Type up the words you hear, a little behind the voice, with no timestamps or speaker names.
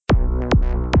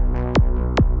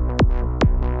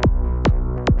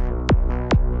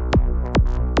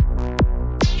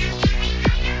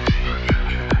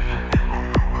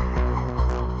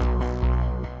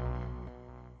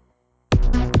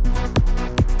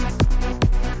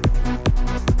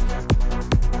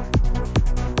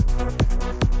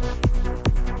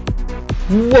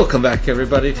Welcome back,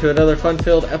 everybody, to another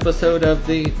fun-filled episode of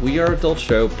the We Are Adult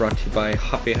Show, brought to you by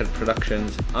Hoppyhead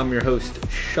Productions. I'm your host,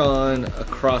 Sean.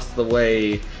 Across the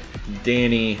way,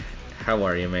 Danny. How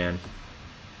are you, man?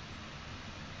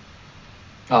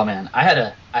 Oh man, I had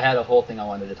a whole thing I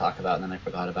wanted to talk about, and then I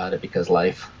forgot about it because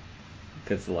life.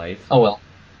 Because life. Oh well.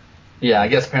 Yeah, I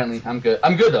guess apparently I'm good.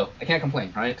 I'm good though. I can't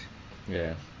complain, right?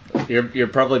 Yeah. You're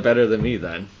probably better than me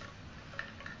then.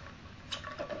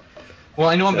 Well,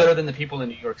 I know I'm better than the people in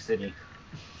New York City.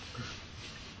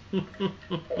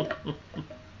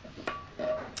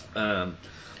 um,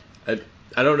 I,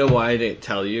 I don't know why I didn't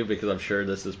tell you, because I'm sure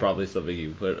this is probably something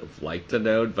you would have liked to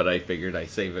know, but I figured I'd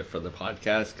save it for the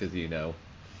podcast because,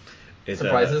 it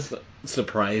Surprises?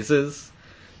 surprises.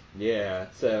 Yeah,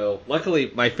 so luckily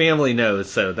my family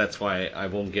knows, so that's why I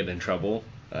won't get in trouble.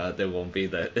 It won't be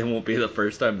the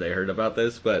first time they heard about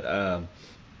this, but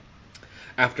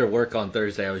after work on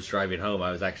Thursday, I was driving home.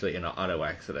 I was actually in an auto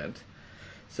accident,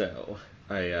 so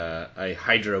I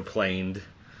hydroplaned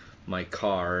my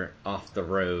car off the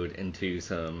road into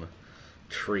some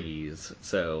trees.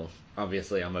 So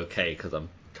obviously I'm okay because I'm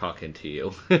talking to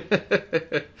you.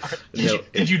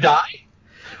 Did you die?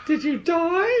 Did you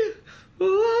die?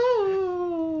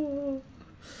 Oh.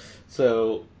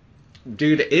 So,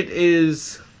 dude, it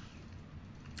is.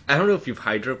 I don't know if you've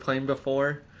hydroplaned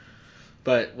before,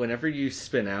 but whenever you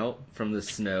spin out from the A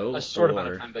snow, short amount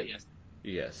of or time, but yes.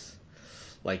 yes,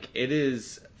 like it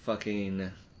is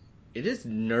fucking. It is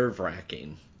nerve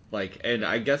wracking. Like, and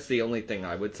I guess the only thing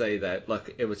I would say that,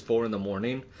 look, it was 4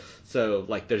 a.m, so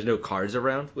like there's no cars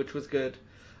around, which was good.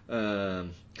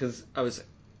 Because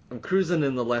I'm cruising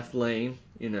in the left lane,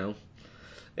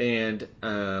 and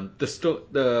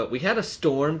we had a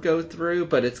storm go through,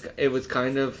 but it was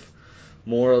kind of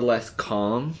more or less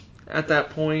calm at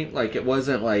that point. Like it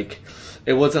wasn't like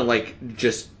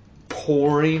just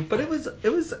pouring, but it was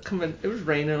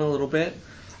raining a little bit.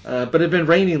 But it had been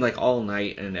raining like all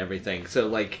night and everything.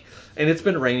 So and it's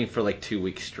been raining for like 2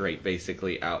 weeks straight,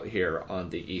 basically out here on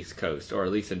the East Coast, or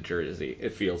at least in Jersey.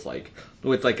 It feels like,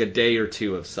 with like a day or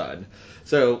two of sun.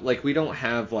 So like we don't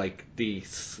have like the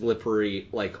slippery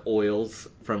like oils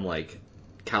from like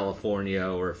California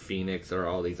or Phoenix or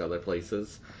all these other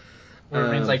places. Where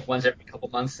it rains Um, like once every couple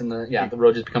months, and the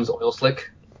road just becomes oil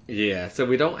slick. yeah, so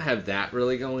we don't have that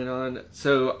really going on.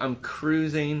 So I'm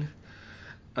cruising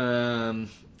in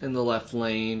the left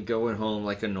lane, going home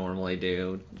like I normally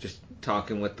do, just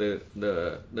talking with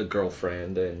the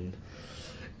girlfriend, and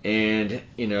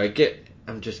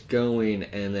I'm just going,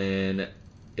 and then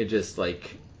it just I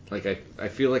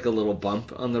feel like a little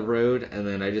bump on the road, and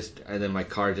then my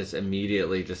car just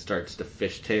immediately just starts to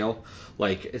fishtail.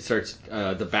 Like it starts,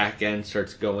 the back end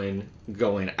starts going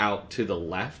out to the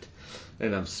left,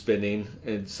 and I'm spinning,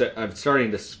 and so I'm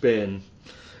starting to spin,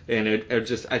 and it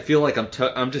just, I feel like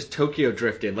I'm just Tokyo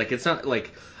drifting. Like it's not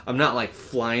like I'm not like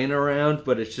flying around,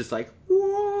 but it's just like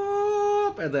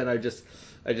whoop, and then I just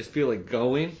feel it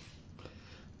going,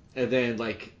 and then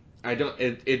like I don't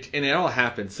and it all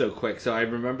happened so quick. So I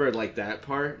remember like that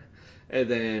part, and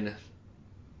then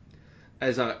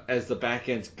as the back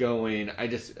end's going, I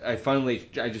just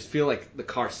feel like the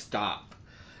car stop,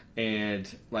 and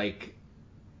like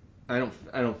I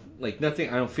don't like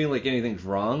nothing. I don't feel like anything's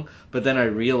wrong. But then I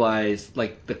realize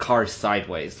like the car's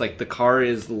sideways. Like the car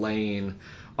is laying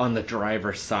on the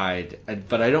driver's side,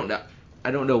 but I don't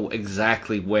know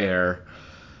exactly where.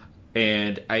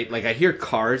 And I hear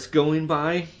cars going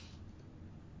by,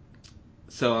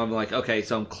 so I'm like, okay,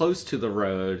 so I'm close to the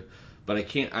road, but I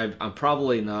can't. I'm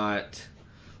probably not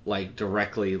like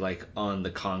directly like on the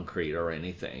concrete or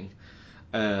anything.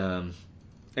 Um,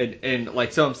 and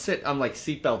like so I'm like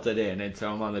seat belted in, and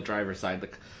so I'm on the driver's side.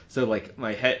 So like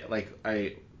my head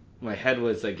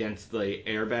was against the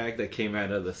airbag that came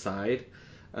out of the side.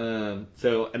 And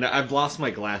I've lost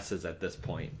my glasses at this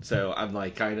point, so I'm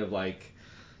like kind of like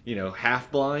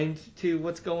half blind to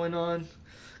what's going on,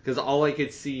 because all I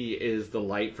could see is the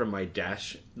light from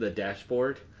the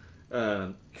dashboard.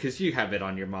 Because you have it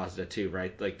on your Mazda too,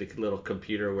 right? Like the little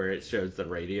computer where it shows the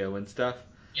radio and stuff.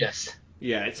 Yes.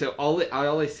 Yeah, so all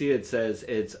I see, it says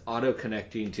it's auto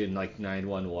connecting to like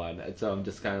 911, and so I'm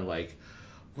just kind of like,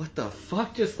 what the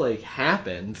fuck just like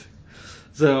happened?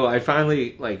 So I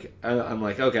finally I'm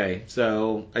like, okay,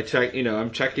 so I check,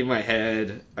 I'm checking my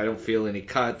head. I don't feel any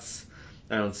cuts.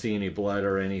 I don't see any blood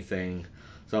or anything.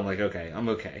 So I'm like, okay, I'm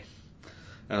okay.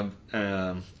 And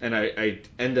I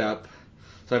end up,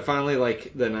 so I finally,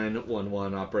 like, the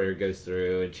 911 operator goes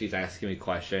through, and she's asking me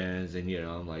questions, and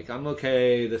I'm like, I'm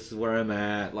okay. This is where I'm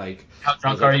at. Like, How I was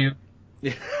drunk are like, you?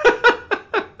 yeah.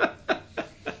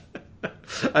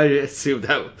 I assumed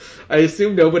that. I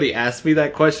assumed nobody asked me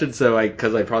that question, so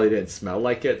because I probably didn't smell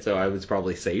like it, so I was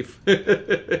probably safe.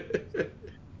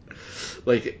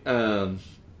 like,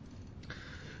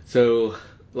 so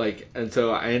and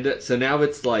so I ended. So now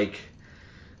it's like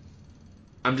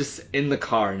I'm just in the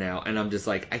car now, and I'm just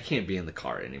like, I can't be in the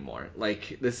car anymore.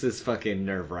 Like, this is fucking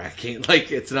nerve wracking.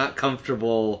 Like, it's not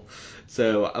comfortable.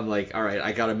 So I'm like, all right,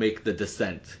 I gotta make the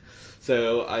descent.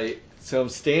 So I'm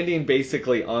standing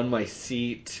basically on my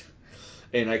seat,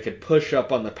 and I could push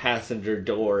up on the passenger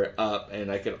door up,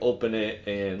 and I could open it,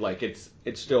 and like it's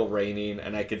still raining,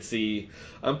 and I could see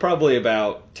I'm probably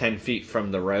about 10 feet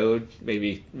from the road,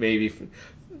 maybe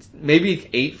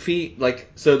 8 feet.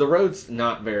 Like, so the road's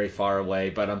not very far away,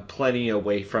 but I'm plenty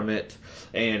away from it,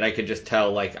 and I could just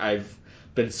tell like I've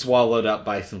been swallowed up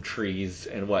by some trees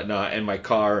and whatnot, and my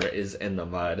car is in the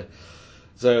mud.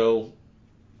 So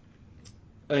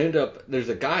I end up there's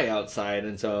a guy outside,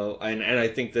 and so and I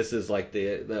think this is like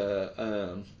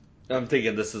the I'm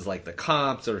thinking this is like the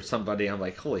cops or somebody. I'm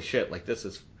like, holy shit, like this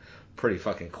is pretty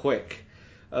fucking quick.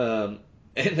 And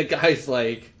the guy's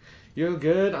like, "You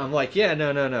good?" I'm like, "Yeah, no,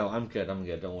 I'm good,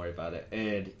 don't worry about it."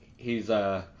 And he's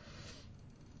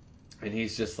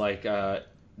just like,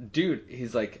 "Dude,"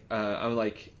 he's like, I'm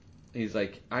like, he's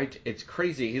like, it's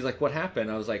crazy." He's like, "What happened?"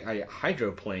 I was like, "I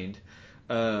hydroplaned."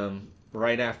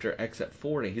 Right after exit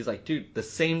 40. He's like, dude, the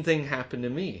same thing happened to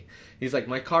me. He's like,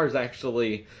 my car's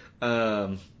actually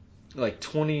like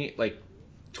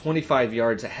 25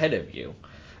 yards ahead of you.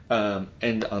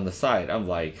 And on the side. I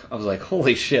was like,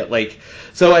 holy shit. Like,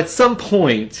 so at some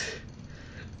point,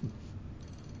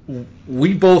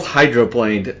 we both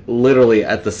hydroplaned literally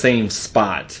at the same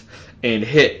spot and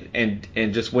hit and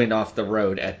just went off the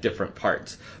road at different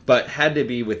parts, but had to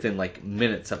be within like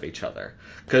minutes of each other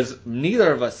because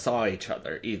neither of us saw each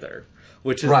other either,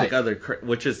 which is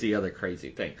the other crazy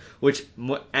thing, which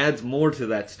adds more to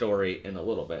that story in a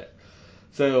little bit.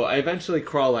 So I eventually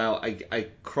crawl out. I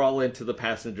crawl into the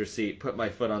passenger seat, put my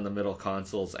foot on the middle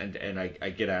consoles, and I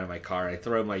get out of my car. I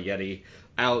throw my Yeti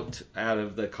out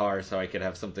of the car so I could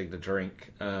have something to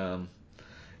drink. And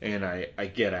I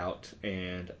get out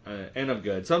and I'm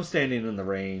good. So I'm standing in the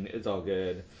rain. It's all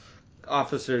good.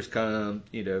 Officers come.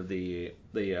 The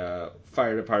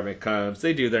fire department comes.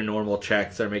 They do their normal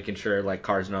checks. They're making sure like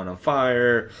car's not on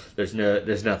fire. There's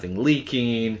nothing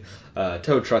leaking.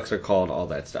 Tow trucks are called. All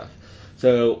that stuff.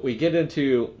 So we get in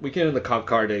the cop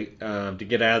car to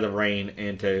get out of the rain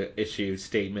and to issue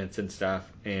statements and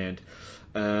stuff, we're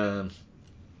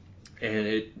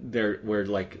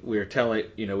telling,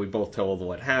 we both told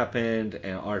what happened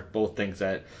and our both things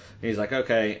that. And he's like,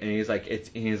 okay, and he's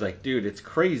like, dude, it's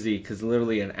crazy because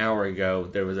literally an hour ago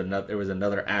there was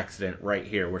another accident right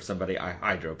here where somebody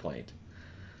hydroplaned.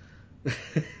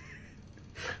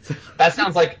 That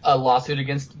sounds like a lawsuit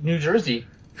against New Jersey.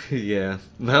 Yeah,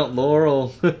 Mount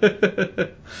Laurel.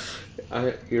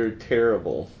 You're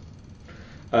terrible.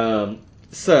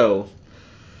 So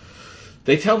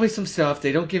they tell me some stuff.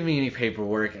 They don't give me any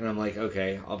paperwork, and I'm like,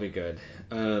 okay, I'll be good.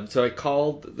 So I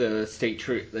called the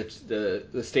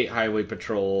the state highway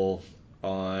patrol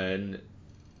on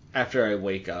after I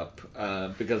wake up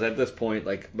because at this point,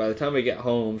 like by the time I get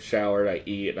home, showered, I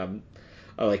eat, I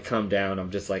like come down. I'm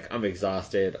just like I'm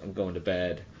exhausted. I'm going to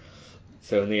bed.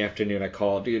 So in the afternoon, I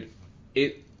called, dude.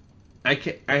 I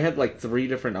had like 3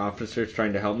 different officers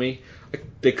trying to help me. Like,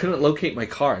 they couldn't locate my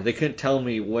car. They couldn't tell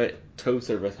me what tow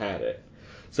service had it.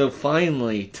 So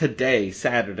finally, today,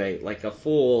 Saturday, like a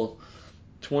full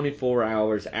 24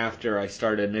 hours after I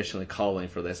started initially calling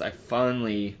for this, I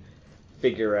finally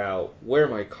figure out where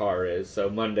my car is.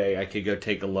 So Monday, I could go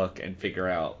take a look and figure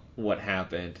out what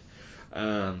happened.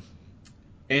 Um,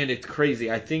 and it's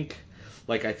crazy. I think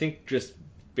just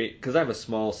because I have a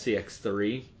small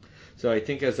CX3, so I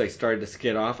think as I started to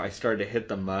skid off, I started to hit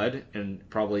the mud and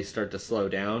probably start to slow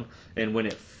down. And when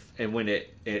it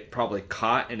probably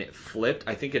caught and it flipped,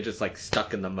 I think it just like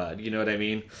stuck in the mud. You know what I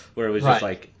mean? Where it was just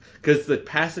like because the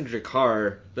passenger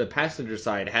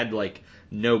side had like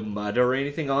no mud or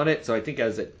anything on it. So I think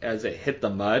as it hit the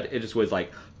mud, it just was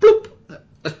like bloop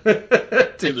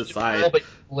to the side. But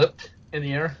flipped in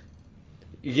the air.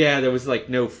 Yeah, there was like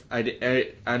no.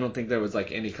 I don't think there was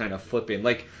like any kind of flipping.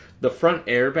 Like the front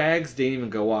airbags didn't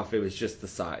even go off. It was just the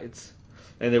sides,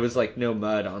 and there was like no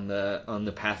mud on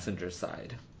the passenger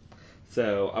side.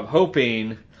 So I'm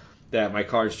hoping that my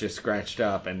car's just scratched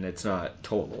up and it's not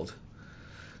totaled,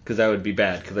 because that would be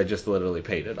bad. Because I just literally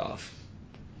paid it off.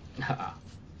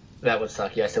 That would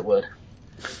suck. Yes, it would.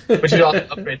 But you also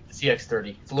upgrade the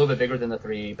CX-30. It's a little bit bigger than the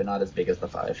 3, but not as big as the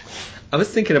 5. I was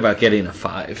thinking about getting a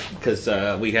 5 because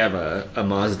we have a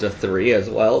Mazda 3 as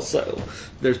well. So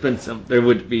there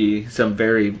would be some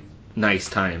very nice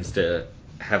times to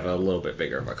have a little bit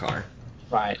bigger of a car.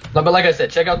 Right. But like I said,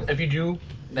 check out if you do.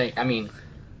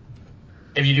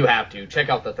 If you do have to, check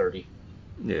out the 30.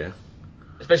 Yeah.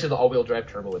 Especially the all-wheel drive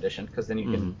turbo edition, because then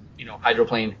you can,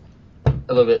 hydroplane a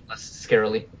little bit less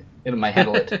scarily. It might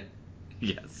handle it.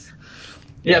 Yes.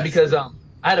 Yeah, because I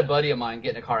had a buddy of mine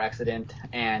get in a car accident,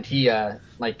 and he there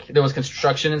was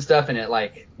construction and stuff, and it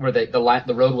where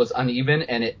the road was uneven,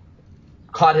 and it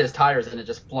caught his tires, and it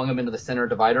just flung him into the center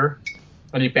divider,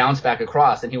 and he bounced back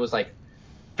across, and he was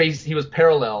he was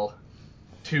parallel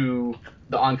to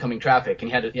the oncoming traffic,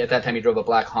 and at that time he drove a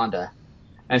black Honda.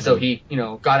 And so he,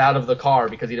 got out of the car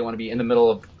because he didn't want to be in the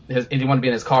middle of he didn't want to be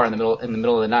in his car in the middle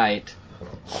of the night,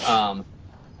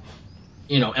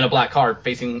 in a black car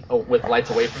facing with lights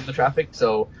away from the traffic.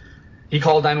 So he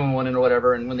called 911 or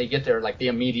whatever, and when they get there,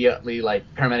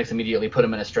 paramedics immediately put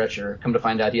him in a stretcher. Come to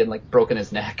find out, he had broken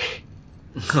his neck.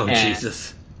 Oh,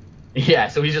 Jesus. Yeah,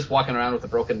 so he's just walking around with a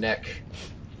broken neck.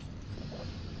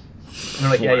 And they're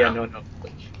like, yeah, no.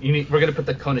 We're gonna put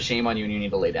the cone of shame on you, and you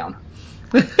need to lay down.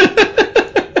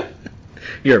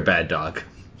 You're a bad dog.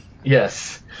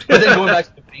 Yes. But then going back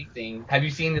to the paint thing, have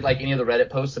you seen any of the Reddit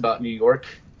posts about New York?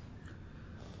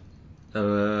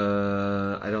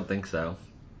 I don't think so.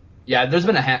 Yeah, there's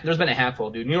been a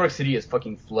handful, dude. New York City is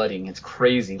fucking flooding. It's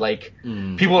crazy.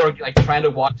 People are trying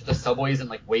to walk to the subways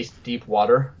in waist deep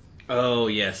water. Oh,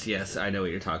 yes, I know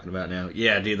what you're talking about now.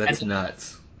 Yeah, dude, that's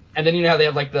nuts. And then how they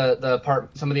have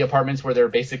some of the apartments where they're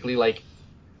basically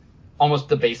almost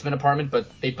the basement apartment, but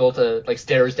they built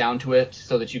stairs down to it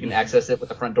so that you can access it with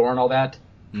the front door and all that.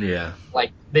 Yeah.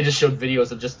 They just showed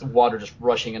videos of just the water just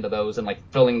rushing into those and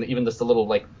filling even just a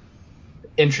little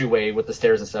entryway with the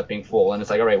stairs and stuff being full. And it's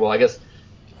all right, well, I guess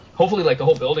hopefully the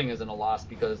whole building isn't a loss,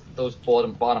 because those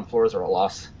bottom floors are a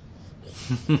loss.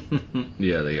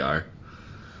 Yeah, they are.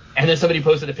 And then somebody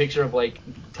posted a picture of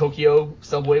Tokyo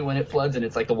subway when it floods, and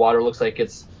it's the water looks like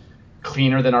it's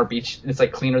cleaner than our beach. It's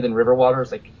cleaner than river water.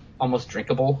 It's almost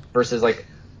drinkable, versus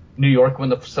New York when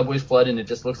the subways flood and it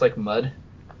just looks like mud.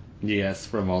 Yes,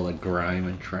 from all the grime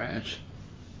and trash.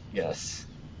 Yes.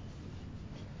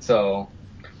 So,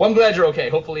 well, I'm glad you're okay.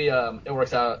 Hopefully, it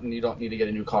works out and you don't need to get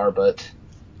a new car, but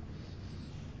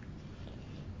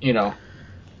Yeah.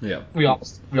 we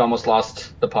almost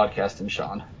lost the podcast and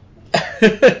Sean.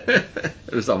 It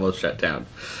was almost shut down.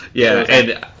 Yeah,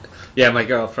 and my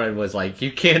girlfriend was like,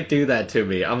 "You can't do that to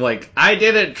me." I'm like, "I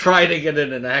didn't try to get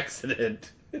in an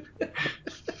accident."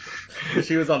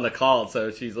 She was on the call, so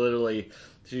she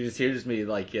just hears me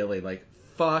yelling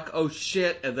 "fuck, oh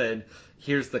shit," and then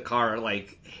hears the car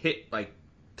hit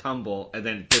tumble, and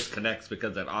then disconnects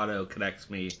because it auto connects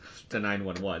me to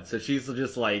 911. So she's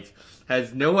just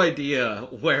has no idea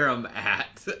where I'm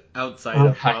at outside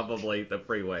of probably the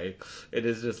freeway. It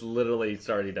is just literally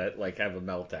starting to have a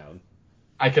meltdown.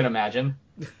 I can imagine.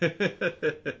 Yeah,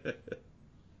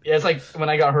 it's when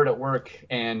I got hurt at work,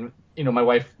 and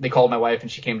they called my wife,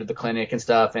 and she came to the clinic and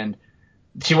stuff, and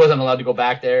she wasn't allowed to go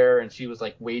back there, and she was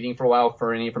waiting for a while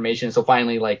for any information. So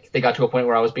finally, they got to a point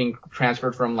where I was being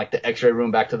transferred from the X-ray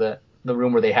room back to the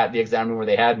room where they had the exam room where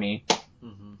they had me,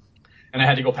 and I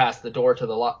had to go past the door to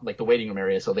the waiting room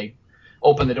area. So they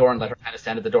opened the door and let her kind of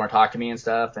stand at the door and talk to me and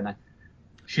stuff. And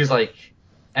she was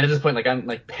and at this point, I'm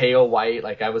pale white,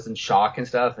 I was in shock and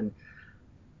stuff. And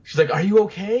she's like, "Are you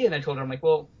okay?" And I told her, I'm like,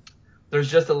 "Well, there's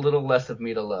just a little less of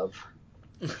me to love."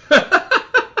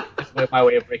 It's my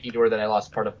way of breaking to her that I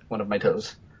lost part of one of my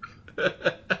toes.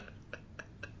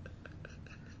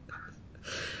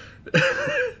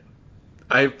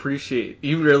 I appreciate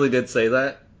you really did say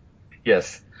that.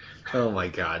 Yes. Oh my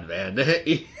god, man. That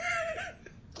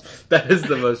is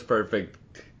the most perfect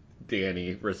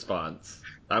Danny response.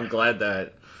 I'm glad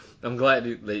that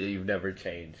you've never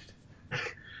changed.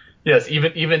 Yes,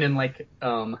 even in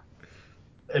in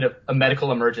a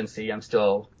medical emergency, I'm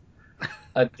still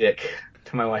a dick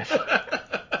to my wife.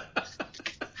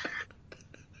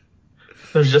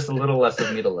 There's just a little less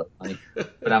of me to love, honey,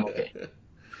 but I'm okay.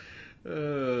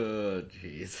 Oh,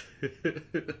 jeez.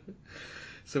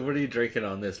 So what are you drinking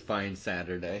on this fine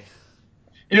Saturday?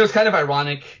 It's kind of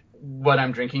ironic what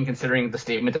I'm drinking, considering the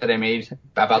statement that I made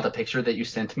about the picture that you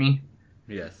sent me.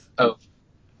 Yes. Oh,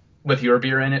 with your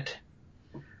beer in it.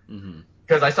 Mm-hmm.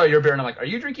 Because I saw your beer and I'm like, "Are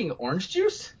you drinking orange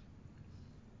juice?"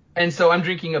 And so I'm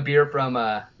drinking a beer from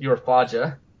your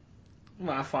Faja.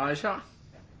 My Faja?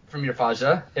 From your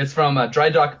Faja. It's from Dry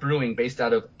Dock Brewing, based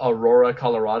out of Aurora,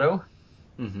 Colorado.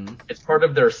 Mm-hmm. It's part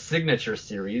of their signature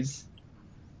series.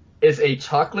 is a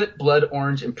chocolate blood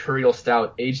orange imperial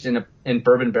stout aged in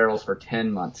bourbon barrels for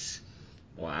 10 months.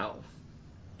 Wow.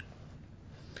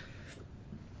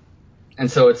 And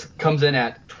so it comes in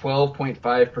at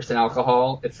 12.5%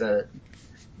 alcohol. It's a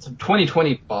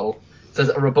 2020 bottle. It says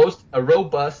a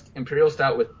robust imperial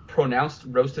stout with pronounced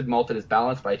roasted malt that is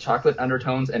balanced by chocolate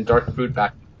undertones and dark fruit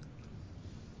back.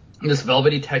 This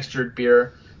velvety textured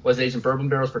beer was aged in bourbon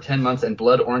barrels for 10 months, and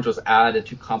blood orange was added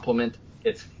to complement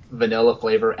its vanilla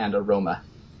flavor and aroma.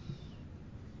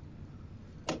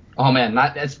 Oh man,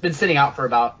 it's been sitting out for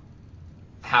about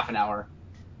half an hour,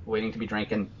 waiting to be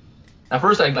drinking. At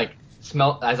first, I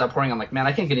smell as I'm pouring. I'm like, man,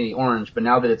 I can't get any orange. But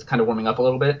now that it's kind of warming up a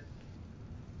little bit,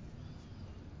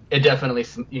 it definitely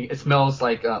smells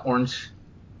like orange,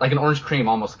 like an orange cream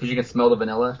almost, because you can smell the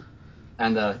vanilla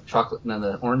and the chocolate and then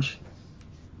the orange.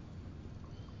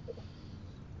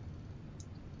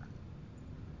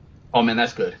 Oh man,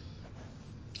 that's good.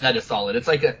 That is solid. It's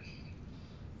like a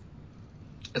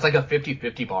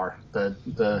 50-50 bar.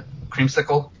 The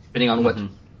creamsicle, depending on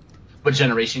what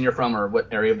generation you're from or what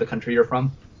area of the country you're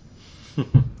from.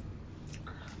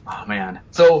 Oh man.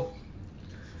 So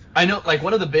I know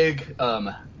one of the big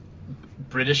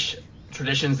British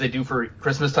traditions they do for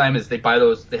Christmas time is they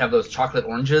have those chocolate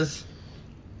oranges.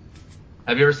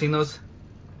 Have you ever seen those?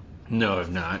 No,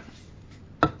 I've not.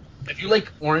 If you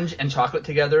like orange and chocolate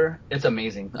together, it's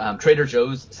amazing. Trader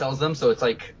Joe's sells them, so it's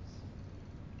like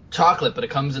chocolate, but it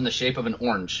comes in the shape of an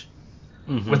orange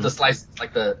with the slice,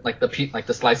 like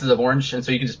the slices of orange, and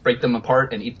so you can just break them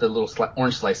apart and eat the little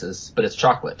orange slices, but it's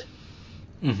chocolate.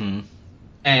 Mm-hmm.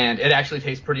 And it actually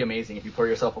tastes pretty amazing if you pour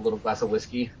yourself a little glass of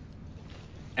whiskey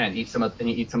and eat some of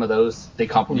those. They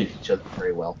complement each other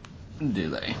very well. Do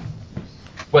they?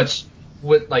 Which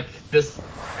this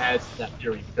adds to that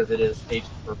theory because it is aged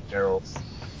in bourbon barrels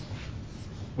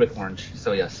with orange.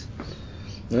 So yes.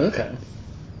 Okay.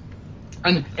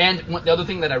 And the other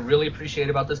thing that I really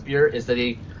appreciate about this beer is that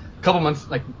a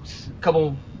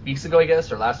couple weeks ago, I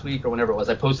guess, or last week or whenever it was,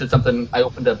 I posted something. I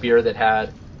opened a beer that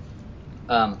had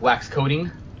wax coating,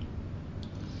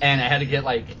 and I had to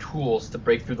get tools to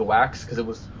break through the wax because it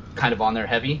was kind of on there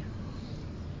heavy.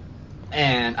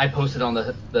 And I posted on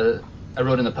I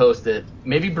wrote in the post that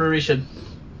maybe breweries should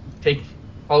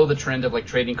follow the trend of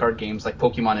trading card games like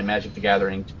Pokemon and Magic the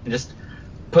Gathering and just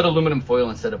put aluminum foil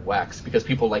instead of wax because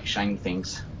people like shiny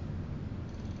things.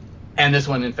 And this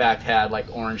one, in fact, had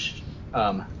orange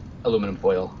aluminum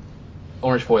foil,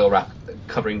 orange foil wrap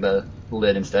covering the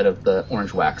lid instead of the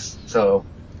orange wax. So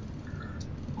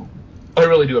I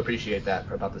really do appreciate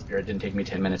that about this beer. It didn't take me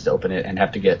 10 minutes to open it and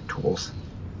have to get tools.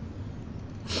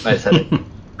 I just had to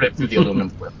rip through the aluminum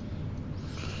foil.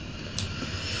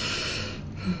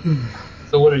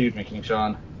 So what are you drinking,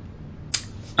 Sean?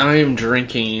 I am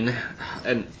drinking,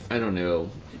 and I don't know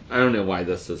why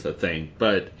this is a thing,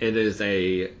 but it is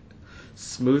a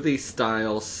smoothie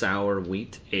style sour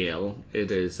wheat ale.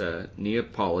 It is a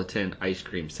Neapolitan ice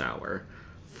cream sour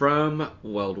from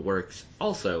WeldWorks,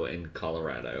 also in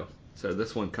Colorado. So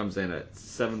this one comes in at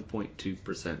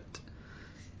 7.2%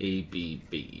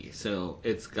 ABV. So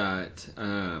it's got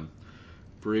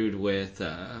brewed with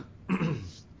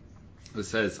it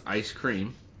says ice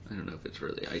cream. I don't know if it's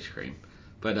really ice cream,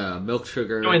 but milk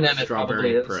sugar,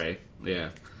 strawberry puree,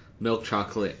 milk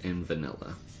chocolate, and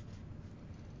vanilla.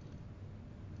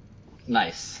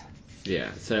 Nice.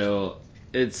 Yeah, so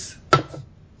it's,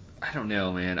 I don't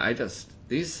know, man. I just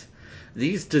these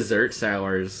dessert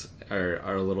sours are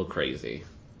a little crazy.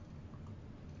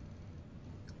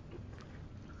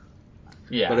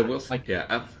 Yeah, but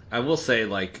I will say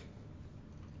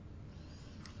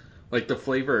the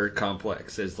flavor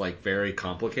complex is very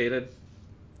complicated.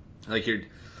 I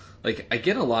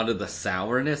get a lot of the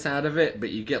sourness out of it, but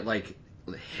you get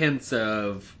hints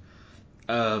of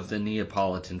the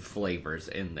Neapolitan flavors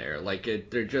in there.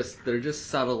 They're just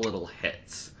subtle little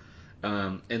hits.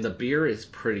 And the beer is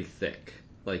pretty thick,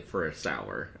 for a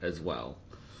sour as well.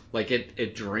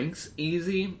 It drinks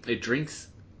easy. It drinks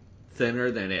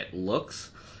thinner than it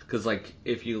looks. Because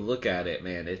if you look at it,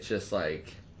 man, it's just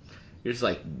you're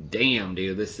just damn,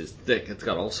 dude, this is thick. It's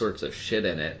got all sorts of shit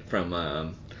in it from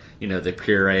the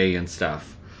puree and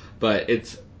stuff. But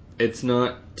it's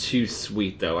not too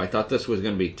sweet though. I thought this was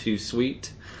gonna be too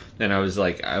sweet, and I was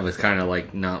kind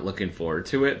of not looking forward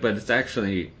to it. But it's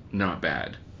actually not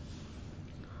bad.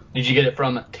 Did you get it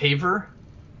from Taver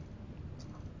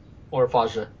or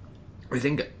Faja? I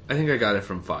think I got it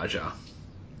from Faja.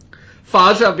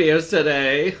 Faja beers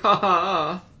today. Ha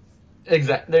ha.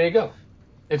 Exactly. There you go.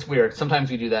 It's weird.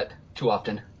 Sometimes we do that too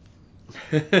often.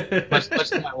 much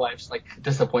to my wife's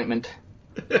disappointment.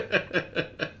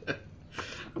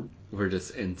 We're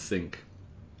just in sync.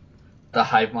 The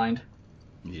hive mind.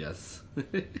 Yes.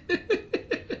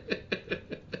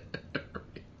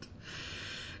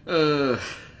 uh,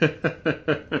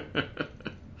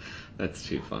 that's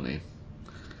too funny.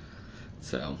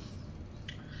 So,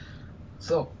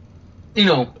 So,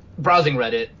 browsing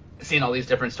Reddit, seeing all these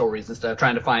different stories and stuff,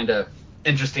 trying to find a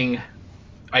interesting,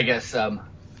 I guess,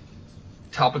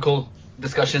 topical think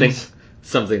discussions.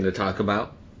 something to talk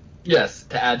about. Yes,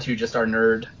 to add to just our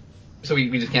nerd. So we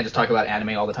just can't just talk about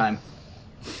anime all the time.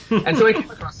 And so I came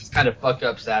across this kind of fucked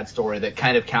up, sad story that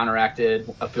kind of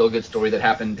counteracted a feel-good story that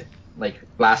happened like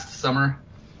last summer.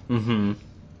 Mm-hmm.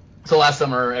 So last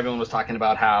summer, everyone was talking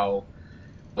about how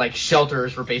like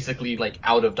shelters were basically like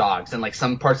out of dogs, and like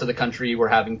some parts of the country were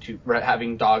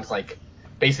having dogs like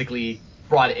basically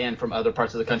brought in from other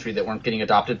parts of the country that weren't getting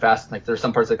adopted fast. Like there's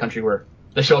some parts of the country where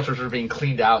the shelters were being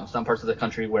cleaned out, and some parts of the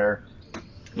country where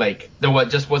like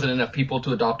just wasn't enough people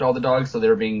to adopt all the dogs, so they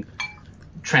were being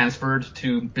transferred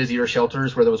to busier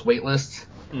shelters where there was wait lists.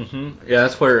 Mm-hmm. Yeah,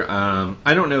 that's where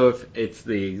I don't know if it's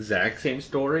the exact same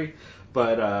story,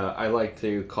 but I like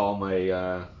to call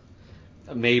my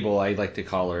Mabel. I like to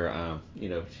call her.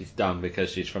 She's dumb because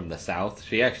she's from the South.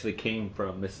 She actually came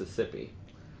from Mississippi,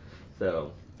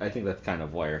 so I think that's kind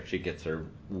of where she gets her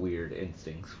weird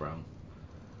instincts from.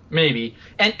 Maybe.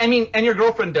 And I mean, and your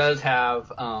girlfriend does have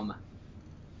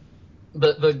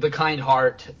the kind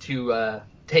heart to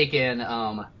take in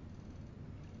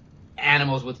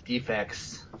animals with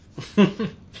defects,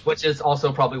 which is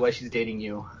also probably why she's dating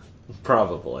you.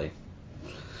 Probably.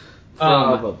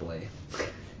 Um, Probably.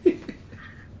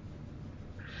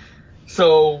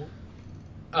 so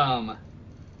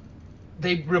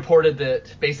they reported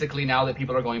that basically now that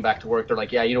people are going back to work, they're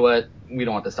like, yeah, you know what? We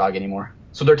don't want this dog anymore.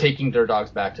 So they're taking their dogs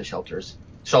back to shelters.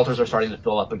 Shelters are starting to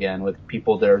fill up again with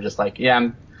people that are just like, yeah,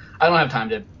 I don't have time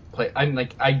to play. I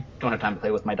don't have time to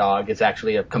play with my dog. It's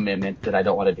actually a commitment that I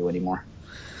don't want to do anymore.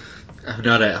 I'm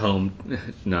not at home,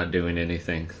 not doing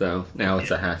anything, so now it's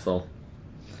a hassle.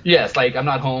 Yes, like I'm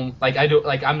not home. Like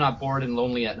I'm not bored and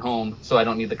lonely at home, so I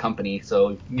don't need the company.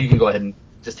 So you can go ahead and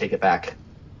just take it back.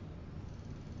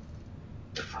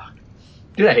 Fuck.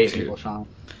 Dude, I hate Dude, people, Sean.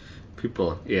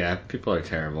 people are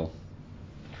terrible.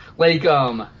 Like,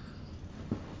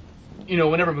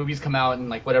 whenever movies come out and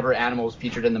like whatever animals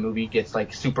featured in the movie gets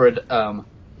like super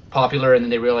popular, and then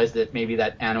they realize that maybe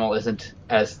that animal isn't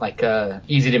as like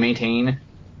easy to maintain.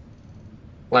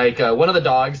 Like one of the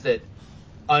dogs that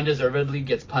undeservedly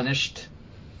gets punished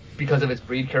because of its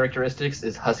breed characteristics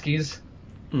is huskies,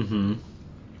 Mm-hmm.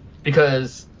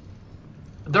 because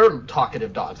they're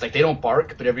talkative dogs. Like they don't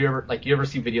bark, but you ever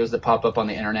see videos that pop up on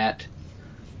the internet,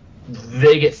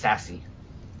 they get sassy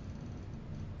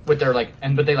with their like,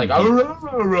 but they like,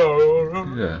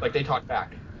 Yeah. like they talk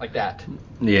back like that.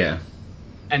 Yeah.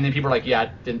 And then people are like,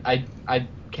 yeah, then I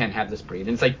can't have this breed. And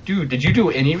it's like, dude, did you do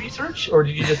any research, or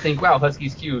did you just think, wow,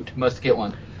 husky's cute, must get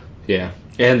one? Yeah.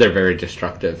 And they're very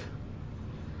destructive.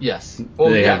 Yes. Well,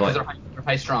 They yeah, have because like, they're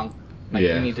high strung. Like you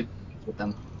yeah. need to with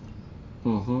them.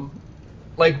 Mm-hmm.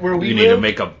 Like where we You need to live.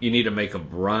 make a you need to make them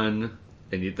run,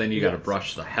 and then you got to Yes.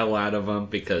 brush the hell out of them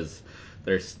because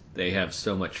they have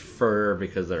so much fur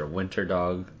because they're a winter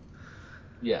dog.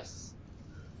 Yes.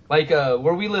 Like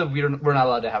where we live, we're not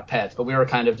allowed to have pets, but we were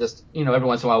kind of just every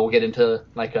once in a while we'll get into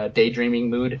like a daydreaming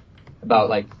mood about Mm-hmm.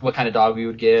 like what kind of dog we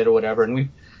would get or whatever. And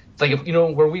it's like if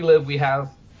where we live, we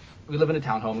live in a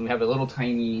townhome and we have a little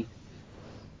tiny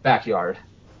backyard.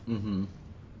 Mm-hmm.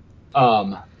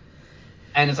 Um,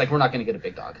 and it's like we're not going to get a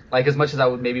big dog. Like as much as I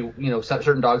would maybe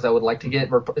certain dogs I would like to get,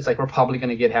 it's like we're probably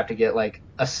going to have to get like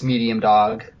a medium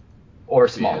dog or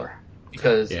Yeah. smaller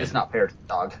because Yeah. it's not fair to the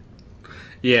dog.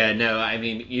 Yeah. No, I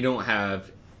mean you don't have.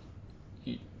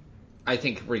 I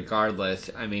think regardless,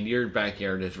 I mean your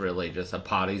backyard is really just a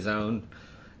potty zone,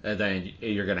 and then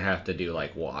you're gonna have to do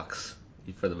like walks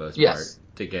for the most part Yes.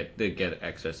 to get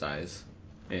exercise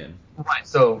in. Right.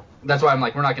 So that's why I'm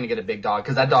like, we're not going to get a big dog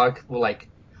because that dog will like,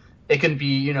 it can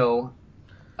be,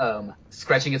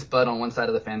 scratching its butt on one side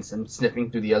of the fence and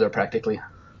sniffing through the other practically.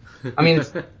 I mean,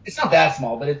 it's not that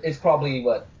small, but it's probably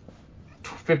what,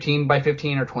 15 by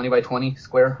 15 or 20 by 20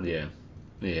 square. Yeah.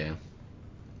 Yeah.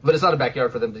 But it's not a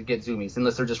backyard for them to get zoomies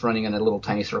unless they're just running in a little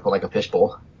tiny circle like a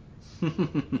fishbowl.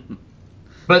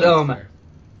 But That's fair.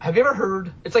 have you ever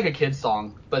heard? It's like a kid's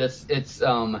song, but it's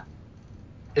kind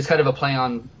of a play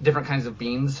on different kinds of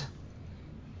beans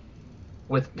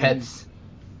with pets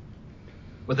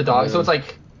with the dog. So No. it's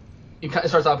like it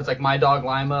starts off. It's like my dog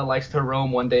Lima likes to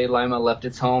roam. One day Lima left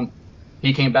its home.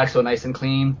 He came back so nice and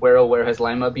clean. Where oh where has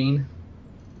Lima been?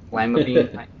 Lima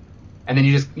bean. And then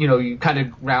you just you kind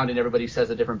of round and everybody says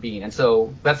a different bean. And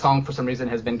so that song for some reason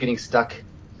has been getting stuck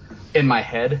in my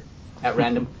head. at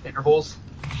random intervals.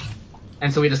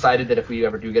 And so we decided that if we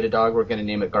ever do get a dog, we're going to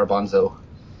name it Garbanzo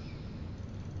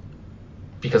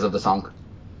because of the song.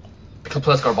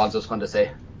 Plus, Garbanzo's fun to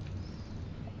say.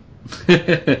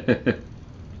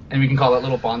 And we can call it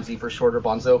Little Bonzi for short, or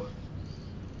Bonzo.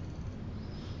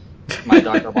 My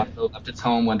dog Garbanzo left its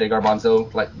home. One day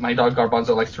Garbanzo, like my dog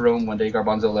Garbanzo likes to roam. One day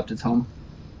Garbanzo left its home.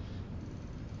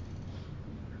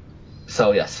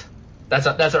 So yes, that's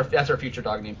our future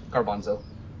dog name, Garbanzo,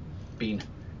 Bean.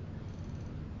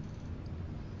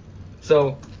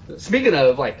 So speaking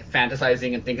of like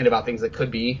fantasizing and thinking about things that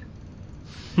could be,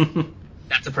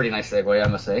 that's a pretty nice segue, I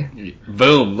must say.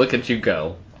 Boom! Look at you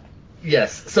go.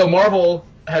 Yes. So Marvel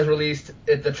has released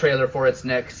the trailer for its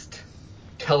next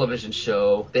television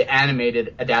show, the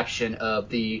animated adaptation of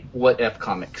the What If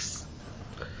comics.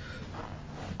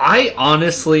 I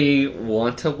honestly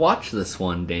want to watch this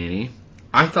one, Danny.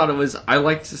 I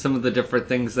liked some of the different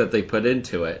things that they put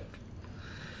into it.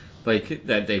 Like,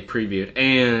 that they previewed.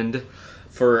 And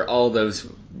for all those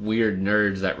weird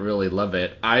nerds that really love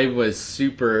it, I wasn't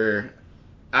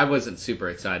super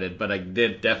excited, but I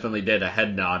definitely did a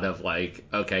head nod of like,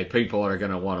 okay, people are going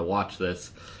to want to watch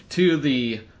this, to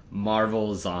the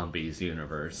Marvel Zombies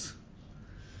universe.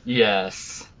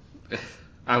 Yes.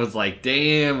 I was like,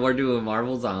 damn, we're doing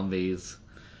Marvel Zombies.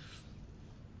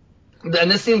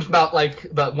 And this seems about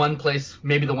one place,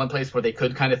 maybe the one place where they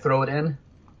could kind of throw it in.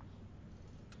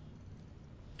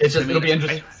 It'll be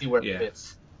interesting to see where it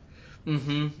fits.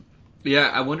 Mm-hmm. Yeah,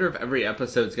 I wonder if every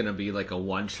episode's going to be like a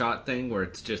one-shot thing where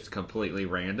it's just completely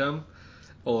random,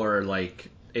 or like,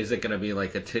 is it going to be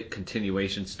like a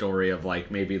continuation story of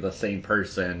like maybe the same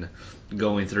person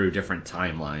going through different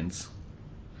timelines?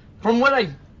 From what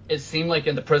it seemed like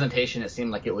in the presentation, it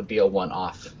seemed like it would be a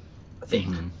one-off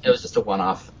thing. Mm-hmm. It was just a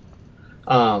one-off.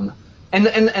 And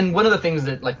one of the things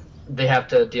that like they have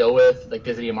to deal with, like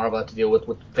Disney and Marvel have to deal with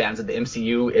fans of the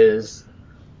MCU, is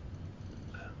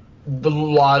a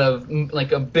lot of,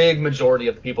 like, a big majority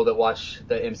of the people that watch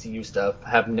the MCU stuff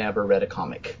have never read a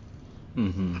comic.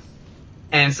 Mm-hmm.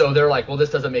 And so they're like, well, this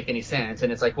doesn't make any sense.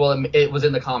 And it's like, well, it was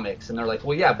in the comics. And they're like,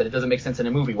 well, yeah, but it doesn't make sense in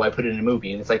a movie. Why put it in a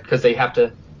movie? And it's like, because they have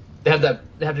to do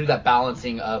that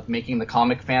balancing of making the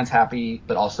comic fans happy,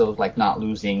 but also like not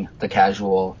losing the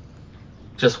casual,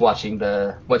 just watching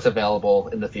what's available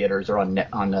in the theaters or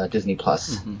on Disney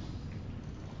Plus. Mm-hmm.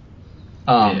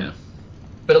 Yeah.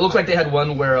 But it looked like they had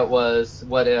one where it was,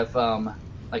 what if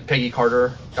like Peggy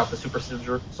Carter got the super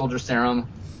soldier serum?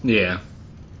 Yeah.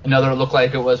 Another looked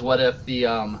like it was, what if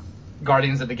the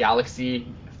Guardians of the Galaxy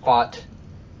fought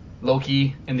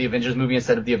Loki in the Avengers movie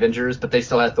instead of the Avengers, but they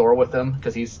still had Thor with them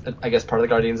because he's, I guess, part of the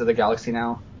Guardians of the Galaxy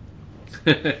now.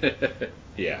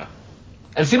 Yeah.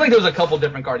 And it seemed like there was a couple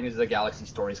different Guardians of the Galaxy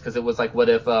stories, because it was like, what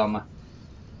if why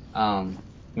can't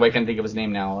I think of his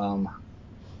name now?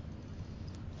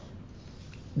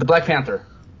 The Black Panther.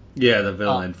 Yeah, the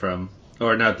villain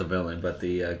or not the villain, but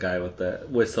the guy with the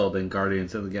whistle in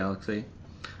Guardians of the Galaxy.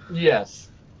 Yes.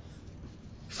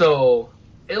 So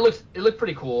it looked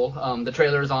pretty cool. The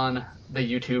trailer's on the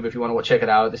YouTube if you want to check it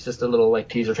out. It's just a little like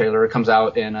teaser trailer. It comes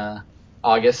out in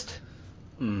August.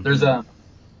 Mm-hmm. There's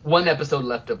one episode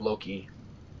left of Loki.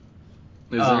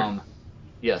 Is there?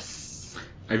 Yes.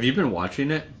 Have you been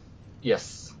watching it?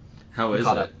 Yes. How is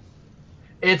it?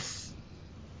 It's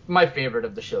my favorite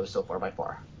of the shows so far by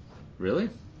far. Really?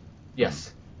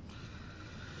 Yes.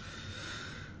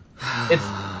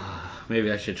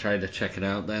 Maybe I should try to check it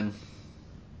out then.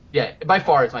 Yeah, by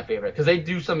far it's my favorite, because they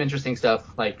do some interesting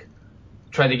stuff, like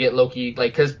try to get Loki,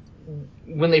 like, because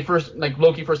when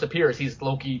Loki first appears, he's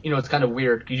Loki, it's kind of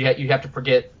weird, because you have to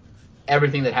forget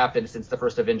everything that happened since the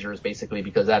first Avengers, basically,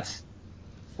 because that's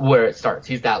where it starts.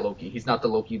 He's that Loki. He's not the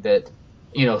Loki that,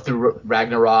 through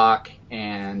Ragnarok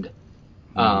and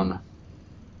the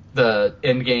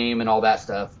Endgame and all that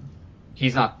stuff.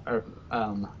 He's not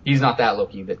that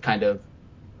Loki that kind of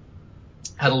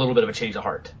had a little bit of a change of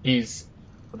heart. He's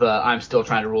the I'm still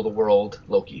trying to rule the world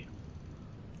Loki.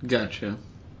 Gotcha.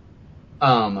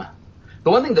 The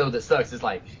one thing though that sucks is,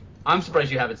 like, I'm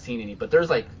surprised you haven't seen any, but there's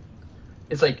like,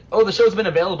 it's like, oh, the show's been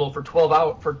available for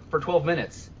 12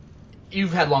 minutes.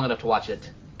 You've had long enough to watch it.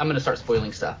 I'm gonna start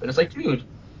spoiling stuff, and it's like, dude,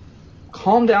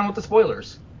 calm down with the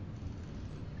spoilers.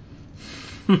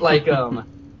 Like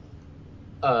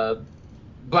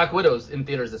Black Widow's in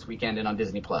theaters this weekend and on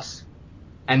Disney Plus,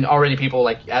 and already people,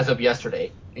 like, as of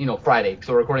yesterday, Friday,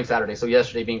 so we're recording Saturday, so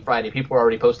yesterday being Friday, people are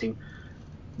already posting,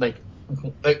 like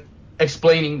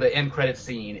explaining the end credit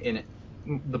scene in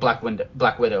the Black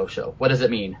Widow show. What does it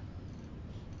mean?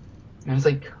 And it's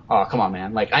like, oh, come on,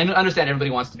 man. Like, I understand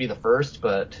everybody wants to be the first,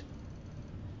 but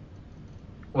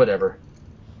whatever.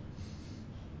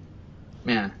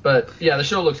 Man, but yeah, the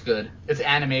show looks good. It's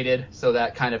animated, so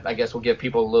that kind of, I guess, will give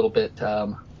people a little bit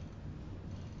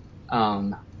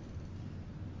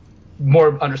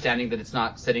more understanding that it's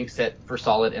not set for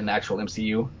solid in the actual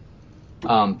MCU.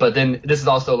 But then this is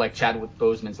also like Chadwick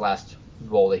Boseman's last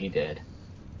role that he did.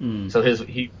 So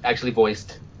he actually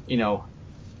voiced, Black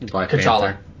T'Challa.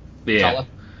 Panther. Yeah. T'Challa.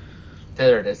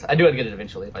 There it is. I knew I'd get it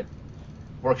eventually if I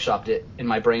workshopped it in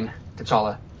my brain.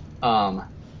 T'Challa.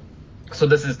 So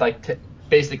this is like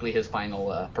basically his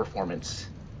final performance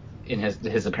in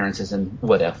his appearances in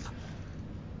What If.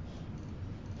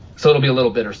 So it'll be a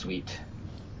little bittersweet.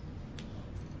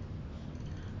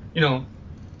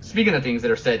 Speaking of things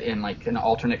that are set in like an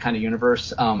alternate kind of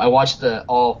universe, I watched the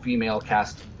all-female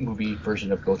cast movie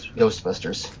version of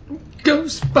Ghostbusters.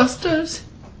 Ghostbusters.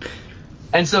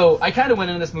 And so I kind of went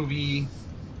into this movie,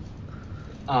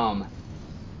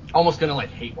 almost gonna like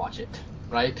hate watch it,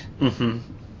 right? Mm-hmm.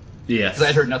 Yes. Because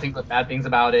I'd heard nothing but bad things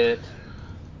about it.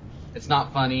 It's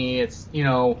not funny. It's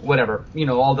whatever.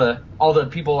 All the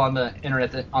people on the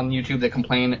internet on YouTube that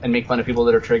complain and make fun of people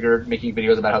that are triggered, making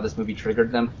videos about how this movie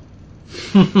triggered them.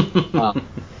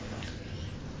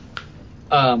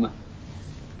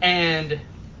 And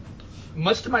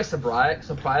much to my surprise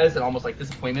and almost like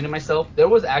disappointment in myself, there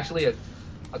was actually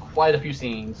quite a few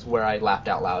scenes where I laughed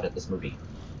out loud at this movie.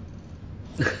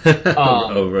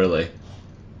 Oh, really?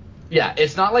 Yeah,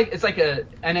 it's not like it's like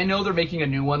and I know they're making a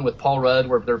new one with Paul Rudd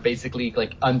where they're basically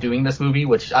like undoing this movie,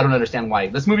 which I don't understand why.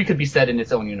 This movie could be set in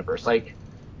its own universe. Like,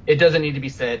 it doesn't need to be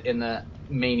set in the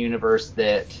main universe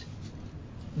that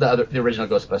the original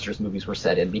Ghostbusters movies were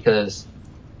set in, because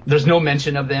there's no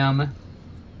mention of them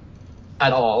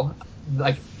at all.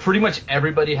 Like, pretty much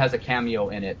everybody has a cameo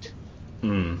in it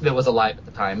that was alive at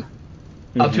the time,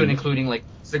 up to and including like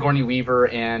Sigourney Weaver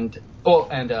and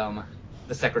the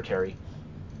secretary.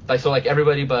 Like, so like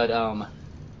everybody but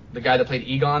the guy that played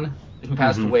Egon, who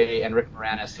passed away, and Rick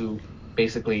Moranis, who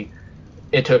basically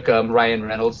it took Ryan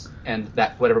Reynolds and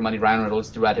that whatever money Ryan Reynolds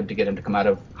threw at him to get him to come out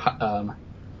of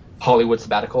Hollywood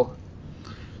sabbatical.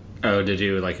 Oh, did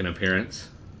you like an appearance?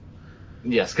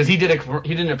 Yes, because he did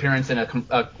an appearance in a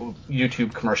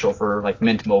YouTube commercial for like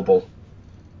Mint Mobile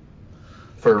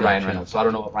for Ryan Reynolds. So I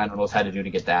don't know what Ryan Reynolds had to do to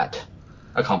get that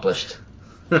accomplished.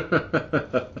 Like,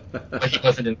 he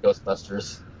wasn't in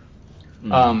Ghostbusters.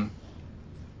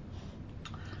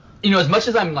 As much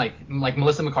as I'm like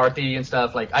Melissa McCarthy and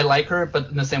stuff, like I like her, but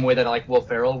in the same way that I like Will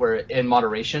Ferrell, where in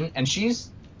moderation, and she's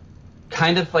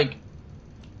kind of like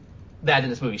that in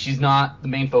this movie. She's not the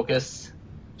main focus.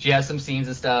 She has some scenes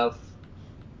and stuff,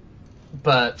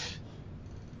 but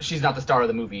she's not the star of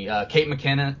the movie. Kate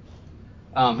McKinnon,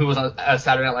 who was a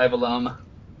Saturday Night Live alum,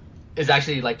 is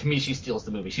actually, like, to me, she steals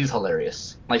the movie. She's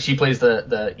hilarious. Like, she plays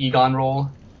the Egon role.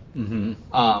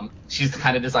 She's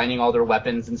kind of designing all their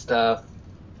weapons and stuff.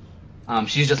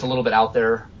 She's just a little bit out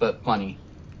there, but funny.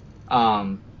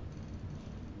 And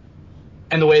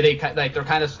the way they're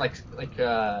kind of like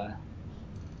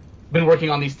been working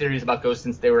on these theories about ghosts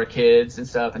since they were kids and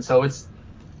stuff. And so it's,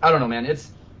 I don't know, man.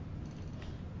 It's,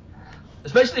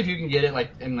 especially if you can get it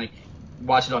and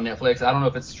watch it on Netflix. I don't know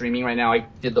if it's streaming right now. I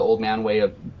did the old man way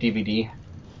of DVD.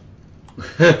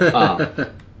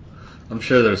 I'm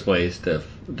sure there's ways to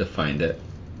find it.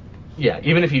 Yeah,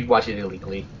 even if you watch it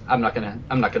illegally, I'm not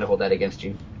gonna hold that against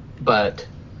you. But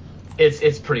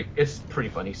it's pretty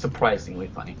funny, surprisingly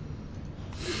funny.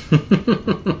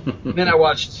 Then I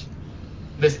watched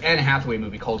this Anne Hathaway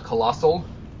movie called Colossal.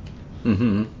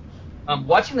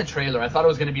 Watching the trailer, I thought it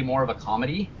was going to be more of a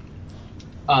comedy.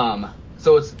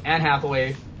 So it's Anne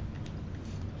Hathaway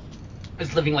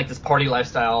is living like this party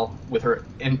lifestyle with her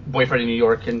boyfriend in New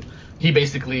York, and he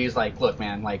basically is like, "Look,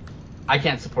 man, like, I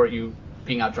can't support you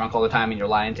being out drunk all the time, and you're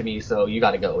lying to me, so you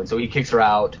got to go." And so he kicks her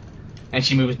out, and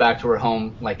she moves back to her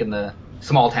home, like in the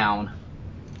small town,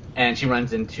 and she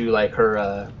runs into like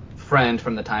her friend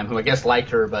from the time who I guess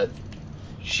liked her, but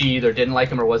she either didn't like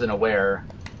him or wasn't aware.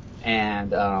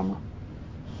 And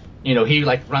he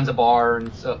like runs a bar,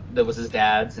 and so that was his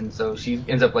dad's, and so she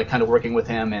ends up like kind of working with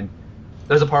him. And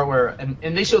there's a part where,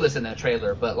 and they show this in the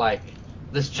trailer, but like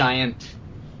this giant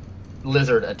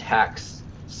lizard attacks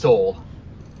Seoul,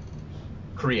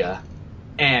 Korea,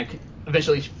 and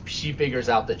eventually she figures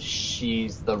out that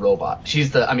she's the robot.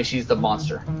 She's the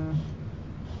monster.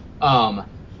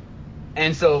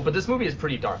 And so, but this movie is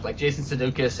pretty dark. Like, Jason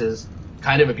Sudeikis is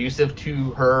kind of abusive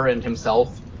to her and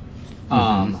himself.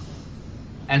 And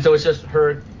so it's just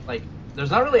her, like, there's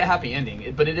not really a happy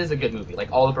ending, but it is a good movie.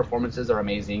 Like, all the performances are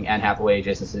amazing. Anne Hathaway,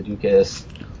 Jason Sudeikis.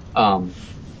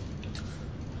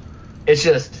 It's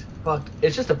just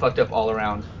a fucked up all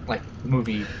around, like,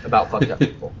 movie about fucked up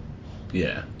people.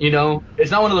 Yeah. You know,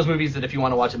 it's not one of those movies that if you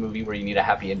want to watch a movie where you need a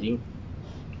happy ending,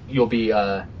 you'll be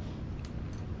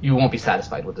you won't be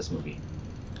satisfied with this movie.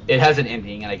 It has an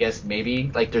ending, and I guess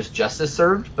maybe like there's justice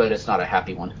served, but it's not a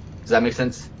happy one. Does that make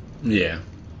sense? Yeah.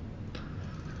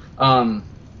 Um,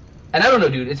 and I don't know,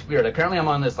 dude. It's weird. Apparently, I'm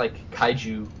on this like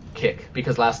kaiju kick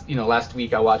because last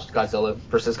week I watched Godzilla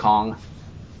versus Kong,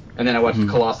 and then I watched Mhm.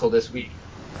 Colossal this week,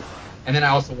 and then I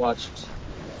also watched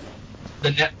the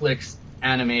Netflix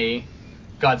anime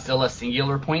Godzilla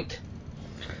Singular Point.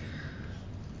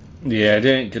 Yeah, I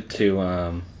didn't get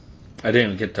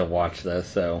to watch this,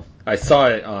 so I saw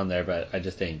it on there, but I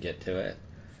just didn't get to it.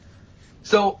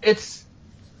 So it's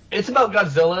about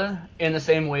Godzilla in the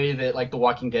same way that like The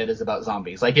Walking Dead is about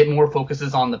zombies. Like it more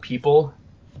focuses on the people.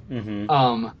 Mm-hmm.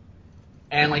 Um,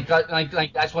 and like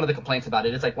that's one of the complaints about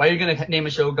it. It's like, why are you gonna name a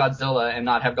show Godzilla and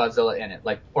not have Godzilla in it,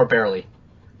 like or barely?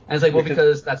 And it's like, well, Because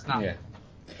because that's not. yeah,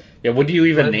 yeah. What do you Go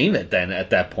even ahead. name it then at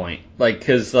that point? Like,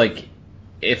 because like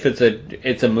if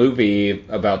it's a movie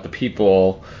about the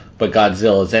people, but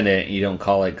Godzilla's in it, you don't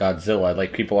call it Godzilla.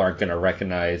 Like people aren't gonna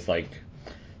recognize like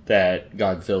that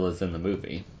Godzilla's in the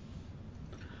movie.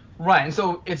 Right, and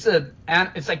so it's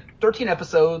like 13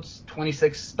 episodes,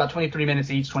 26 about 23 minutes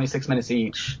each, 26 minutes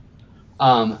each.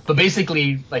 But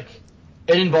basically, like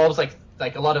it involves like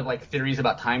a lot of like theories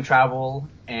about time travel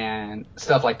and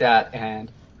stuff like that,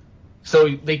 and so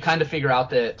they kind of figure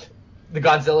out that the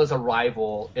Godzilla's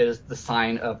arrival is the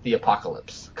sign of the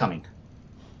apocalypse coming.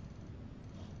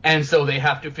 And so they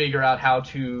have to figure out how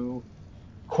to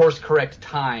course correct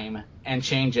time and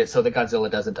change it so that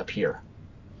Godzilla doesn't appear.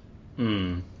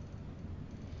 Hmm.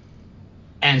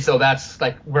 And so that's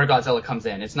like where Godzilla comes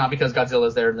in. It's not because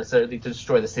Godzilla's there necessarily to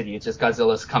destroy the city. It's just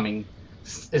Godzilla's coming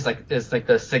is like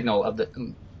the signal of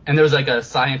the. And there's like a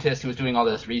scientist who was doing all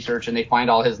this research, and they find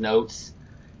all his notes.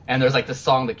 And there's like this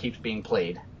song that keeps being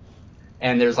played,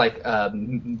 and there's like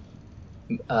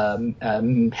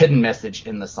hidden message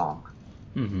in the song.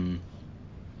 Mm-hmm.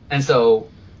 And so,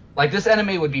 like this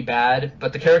anime would be bad,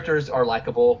 but the characters are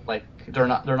likable. Like they're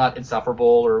not insufferable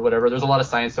or whatever. There's a lot of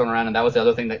science thrown around, and that was the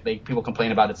other thing that people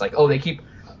complain about. It's like, oh, they keep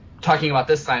talking about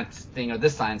this science thing or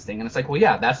this science thing, and it's like, well,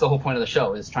 yeah, that's the whole point of the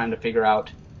show is trying to figure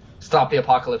out stop the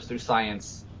apocalypse through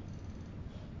science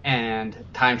and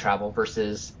time travel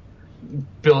versus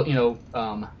build,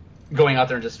 going out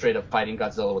there and just straight up fighting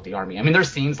Godzilla with the army. I mean,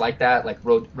 there's scenes like that, like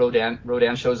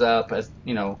Rodan shows up as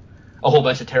a whole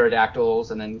bunch of pterodactyls,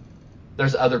 and then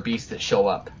there's other beasts that show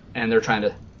up and they're trying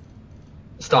to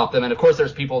stop them. And of course,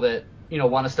 there's people that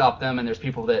want to stop them, and there's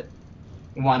people that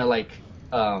want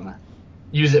to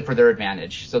use it for their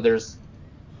advantage. So there's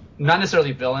not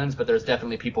necessarily villains, but there's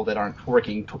definitely people that aren't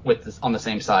working with this on the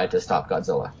same side to stop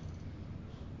Godzilla.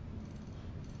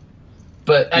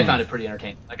 But I Hmm. found it pretty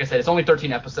entertaining. Like I said, it's only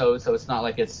 13 episodes, so it's not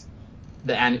like it's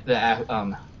the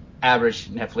average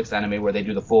Netflix anime where they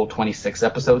do the full 26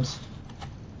 episodes.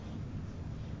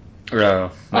 Oh,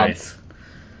 Um, nice.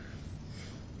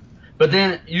 but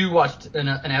then you watched an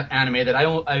anime that I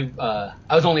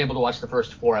was only able to watch the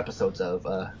first 4 episodes of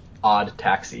Odd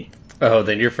Taxi. Oh,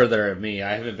 then you're further than me.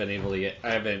 I haven't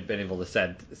been able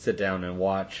to sit down and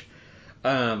watch.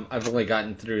 I've only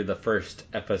gotten through the first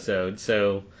episode,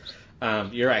 so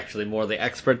you're actually more the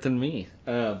expert than me.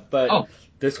 But Oh,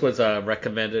 this was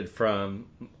recommended from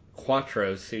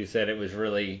Quattros, who said it was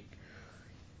really.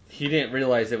 He didn't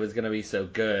realize it was going to be so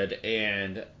good,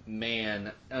 and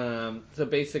man, so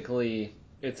basically,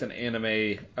 it's an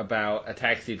anime about a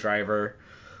taxi driver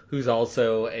who's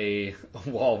also a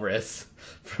walrus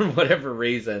for whatever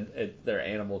reason. They're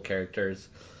animal characters,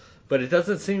 but it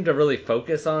doesn't seem to really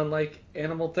focus on like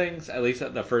animal things. At least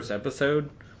at the first episode,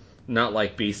 not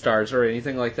like Beastars or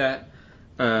anything like that.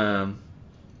 Um,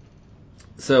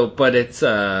 but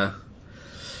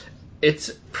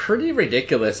it's pretty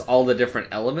ridiculous all the different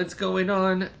elements going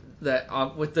on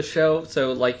that with the show.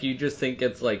 So like you just think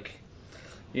it's like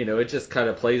it just kind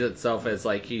of plays itself as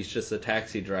like he's just a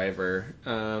taxi driver.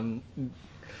 And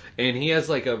he has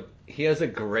a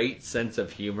great sense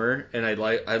of humor, and I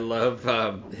love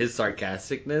his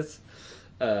sarcasticness.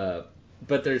 Uh,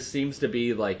 but there seems to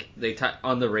be like they talk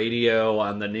on the radio,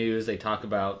 on the news, they talk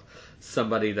about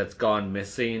somebody that's gone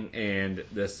missing, and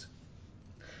this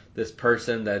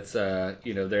person that's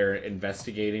they're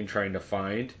investigating, trying to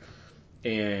find,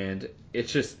 and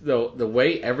it's just the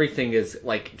way everything is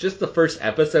like just the first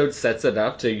episode sets it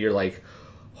up to you're like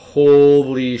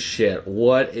holy shit,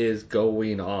 what is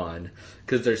going on?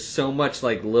 Because there's so much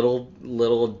like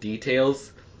little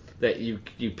details that you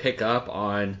pick up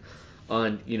on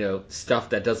stuff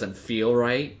that doesn't feel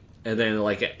right, and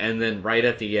then right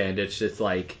at the end it's just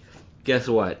like guess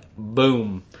what,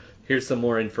 boom, here's some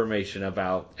more information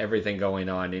about everything going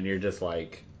on, and you're just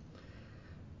like,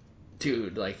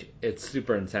 dude, like it's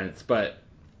super intense. But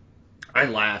I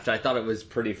laughed. I thought it was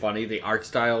pretty funny. The art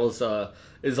style is a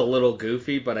little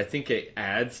goofy, but I think it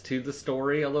adds to the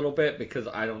story a little bit because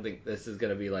I don't think this is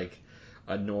gonna be like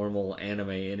a normal anime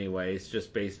anyway. It's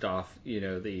just based off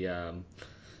the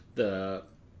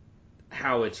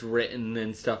how it's written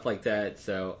and stuff like that.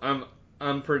 So I'm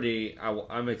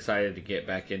excited to get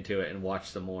back into it and watch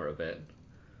some more of it.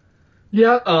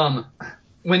 Yeah.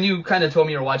 When you kind of told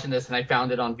me you were watching this and I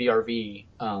found it on VRV,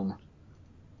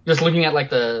 just looking at like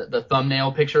the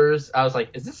thumbnail pictures, I was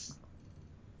like, is this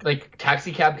like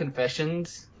Taxi Cab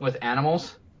Confessions with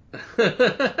animals? Did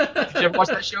you ever watch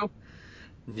that show?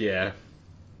 Yeah.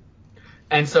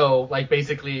 And so, like,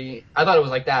 basically, I thought it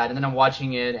was like that. And then I'm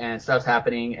watching it and stuff's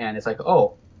happening and it's like,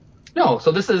 oh, no.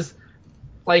 So this is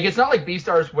like, it's not like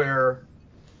Beastars where,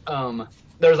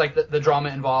 there's like the drama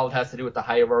involved has to do with the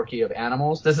hierarchy of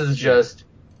animals. This is just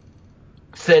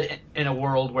set in a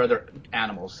world where they're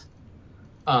animals.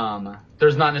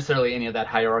 There's not necessarily any of that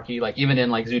hierarchy. Like even in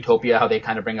like Zootopia, how they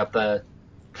kind of bring up the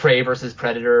prey versus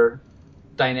predator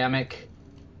dynamic.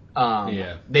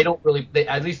 They don't really,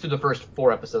 at least through the first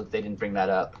 4 episodes, they didn't bring that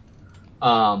up.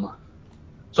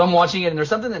 So I'm watching it and there's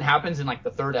something that happens in like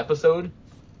the 3rd episode.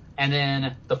 And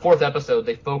then the 4th episode,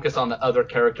 they focus on the other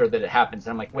character that it happens.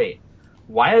 And I'm like, wait,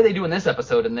 why are they doing this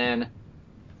episode? And then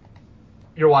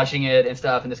you're watching it and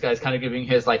stuff. And this guy's kind of giving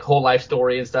his like whole life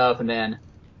story and stuff. And then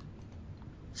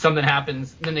something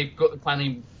happens, then they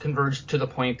finally converge to the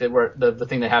point that where the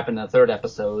thing that happened in the 3rd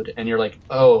episode, and you're like,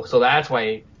 oh, so that's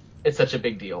why it's such a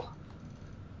big deal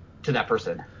to that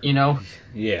person, you know?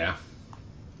 Yeah.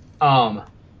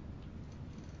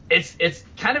 It's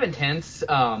kind of intense.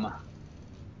 The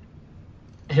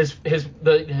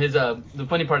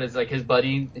funny part is like his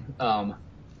buddy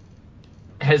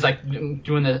has like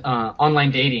doing the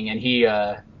online dating, and he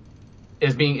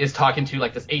is talking to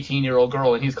like this 18-year-old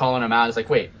girl, and he's calling him out. It's like,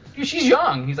 wait, dude, she's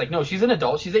young. He's like, no, she's an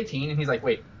adult. She's 18. And he's like,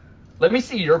 wait, let me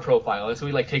see your profile. And so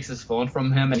he like takes his phone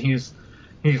from him, and he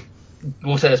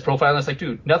looks at his profile, and it's like,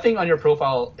 dude, nothing on your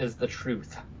profile is the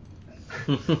truth.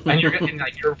 And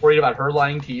you're worried about her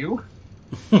lying to you.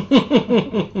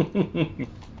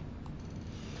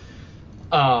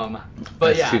 But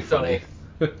That's yeah, too funny.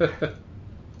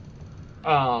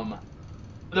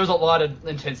 There's a lot of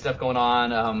intense stuff going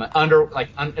on.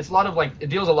 It's a lot of like, it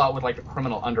deals a lot with like the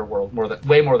criminal underworld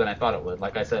way more than I thought it would.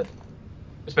 Like I said,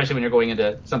 especially when you're going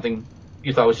into something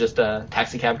you thought was just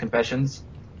Taxi Cab Confessions.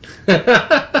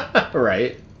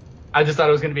 Right. I just thought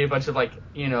it was going to be a bunch of like,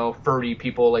 furry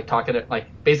people like talking to,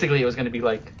 like, basically it was going to be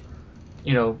like,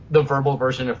 the verbal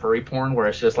version of furry porn where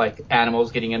it's just like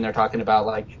animals getting in there talking about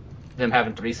like them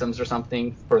having threesomes or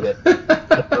something for the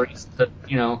furries to,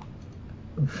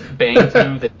 bang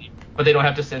to, but they don't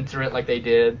have to censor it like they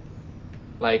did.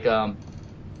 Like, what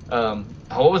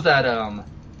was that,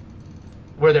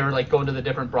 where they were like going to the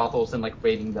different brothels and like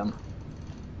raiding them?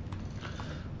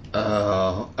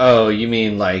 Oh, you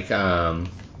mean like,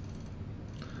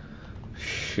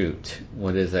 shoot,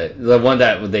 what is it? The one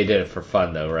that they did it for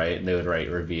fun though, right? And they would write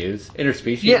reviews.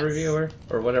 Interspecies Yes. Reviewer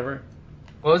or whatever.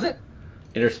 What was it?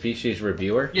 Interspecies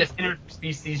Reviewer. Yes,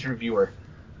 Interspecies Reviewer.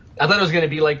 I thought it was going to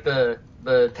be like the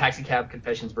Taxi Cab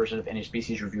Confessions version of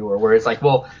Interspecies Reviewer, where it's like,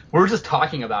 well, we're just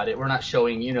talking about it. We're not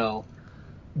showing,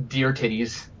 deer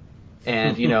titties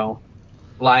and,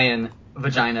 lion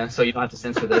vagina, so you don't have to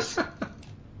censor this.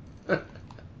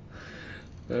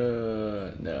 No.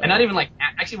 And not even like,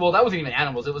 actually, well, that wasn't even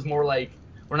animals. It was more like,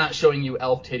 we're not showing you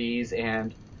elf titties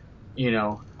and,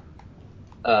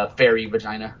 fairy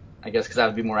vagina, I guess, because that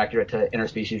would be more accurate to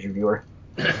Interspecies Reviewer.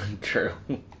 True.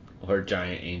 Or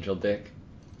giant angel dick.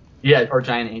 Yeah, or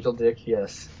giant angel dick,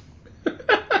 yes.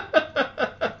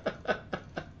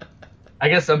 I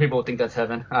guess some people would think that's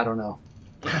heaven. I don't know.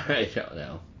 I don't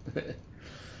know.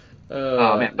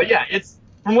 Oh man, but No. yeah, it's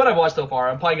from what I've watched so far.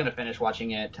 I'm probably gonna finish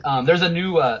watching it. There's the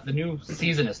new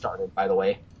season has started, by the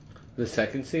way. The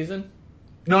second season?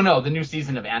 No, the new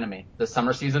season of anime, the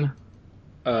summer season.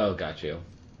 Oh, got you.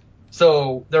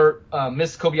 So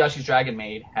Miss Kobayashi's Dragon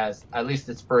Maid has at least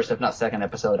its first, if not second,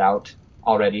 episode out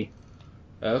already.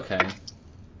 Okay.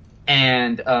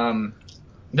 And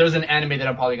there's an anime that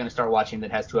I'm probably gonna start watching that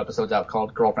has 2 episodes out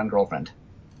called Girlfriend.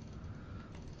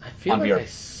 I feel On like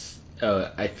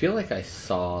VR. I feel like I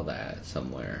saw that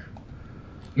somewhere.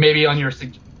 Maybe on your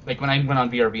like when I went on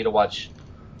VRV to watch,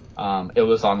 it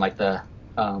was on like the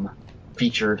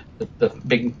featured the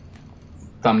big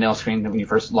thumbnail screen when you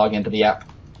first log into the app.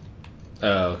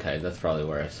 Oh, okay. That's probably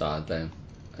where I saw it then.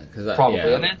 Probably.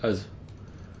 Yeah, And then I was.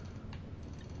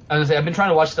 I was gonna say I've been trying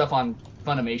to watch stuff on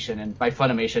Funimation, and my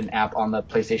Funimation app on the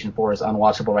PlayStation 4 is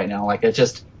unwatchable right now. Like it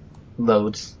just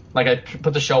loads. Like I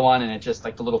put the show on and it just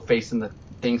like the little face in the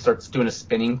thing starts doing a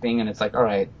spinning thing, and it's like, all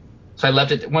right. So I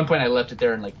left it. At one point, I left it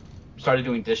there and like started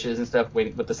doing dishes and stuff,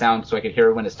 waiting with the sound so I could hear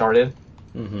it when it started.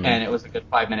 Mm-hmm. And it was a good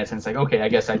 5 minutes, and it's like, okay, I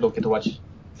guess I don't get to watch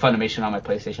Funimation on my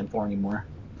PlayStation 4 anymore.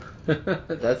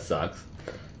 That sucks.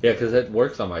 Yeah, because it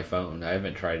works on my phone. I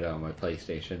haven't tried it on my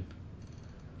PlayStation.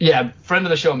 Yeah, friend of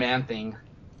the show, Man Thing,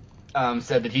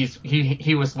 said that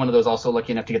he was one of those also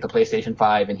lucky enough to get the PlayStation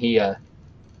 5, and he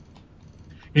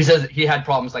says he had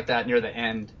problems like that near the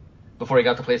end. Before he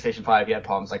got the PlayStation 5, he had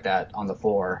problems like that on the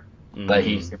 4, but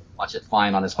he's Mm. able to watch it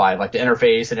fine on his 5. Like the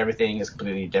interface and everything is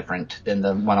completely different than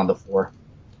the one on the 4.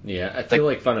 Yeah, I It's feel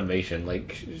like, like Funimation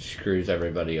like screws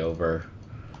everybody over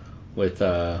with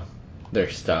their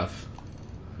stuff.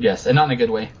 yes, and not in a good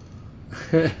way.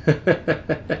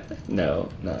 No,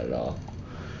 not at all.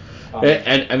 Um,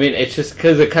 And I mean, it's just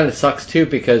because it kind of sucks too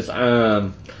because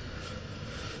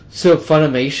so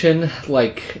Funimation,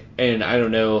 like, and I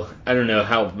don't know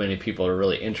how many people are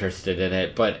really interested in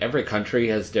it, but every country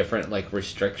has different like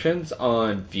restrictions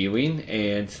on viewing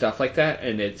and stuff like that,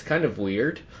 and it's kind of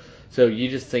weird. So you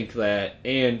just think that,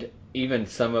 and even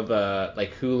some of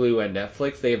like Hulu and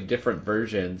Netflix, they have different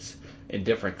versions in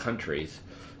different countries.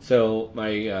 So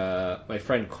my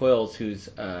friend Quills, who's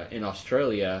in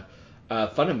Australia,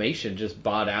 Funimation just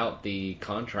bought out the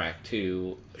contract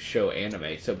to show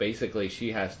anime. So basically,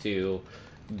 she has to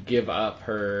give up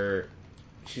her.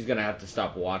 She's gonna have to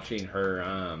stop watching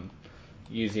her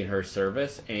using her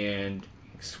service and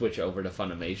switch over to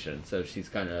Funimation. So she's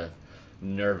kind of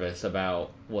nervous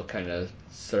about what kind of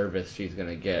service she's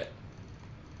gonna get,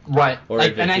 right. or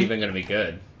Like, if and it's I even gonna be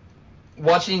good.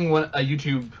 watching a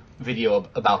YouTube video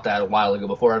about that a while ago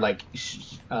before, like,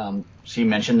 she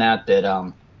mentioned that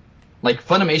like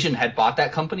Funimation had bought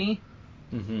that company,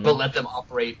 Mm-hmm. but let them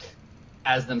operate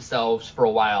as themselves for a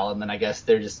while, and then I guess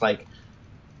they're just like,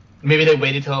 maybe they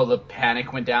waited till the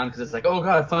panic went down because it's like, oh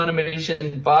god,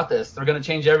 Funimation bought this, they're gonna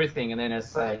change everything, and then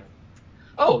it's like,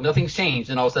 oh, nothing's changed,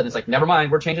 and all of a sudden it's like, never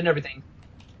mind, we're changing everything,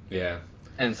 Yeah.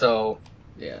 and so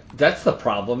Yeah, that's the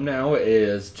problem now.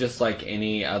 Is just like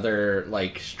any other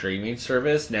like streaming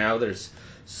service. Now there's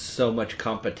so much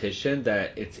competition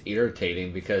that it's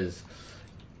irritating because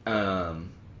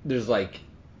there's like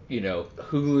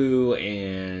Hulu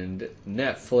and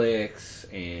Netflix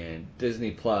and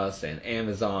Disney Plus and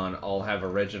Amazon all have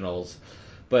originals,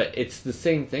 but it's the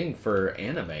same thing for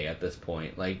anime at this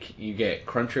point. Like you get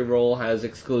Crunchyroll has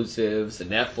exclusives,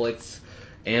 Netflix,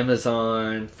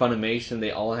 Amazon, Funimation,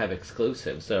 they all have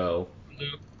exclusives. So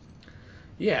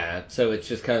yeah, so it's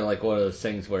just kind of like one of those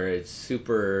things where it's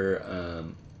super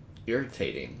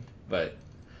irritating. But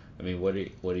I mean, what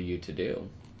are you to do?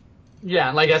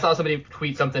 yeah, like I saw somebody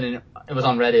tweet something and it was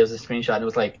on Reddit, it was a screenshot, and it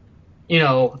was like, you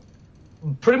know,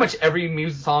 pretty much every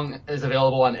music song is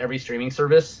available on every streaming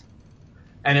service.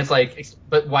 And it's like,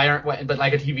 but why aren't, but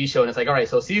like a TV show, and it's like, all right,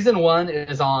 so season 1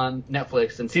 is on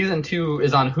Netflix and season 2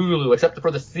 is on Hulu, except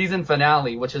for the season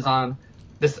finale, which is on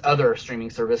this other streaming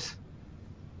service.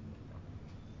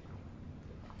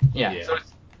 Yeah. Yeah. So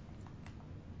it's,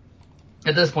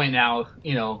 at this point now,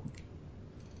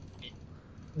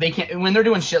 they can't, when they're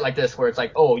doing shit like this, where it's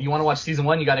like, oh, you want to watch season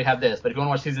 1, you got to have this, but if you want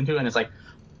to watch season 2, and it's like,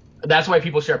 that's why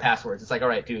people share passwords. It's like, all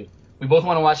right, dude, we both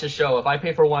want to watch this show. If I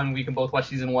pay for one, we can both watch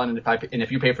season 1, and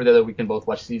if you pay for the other, we can both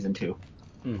watch season 2.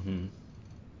 Mm-hmm.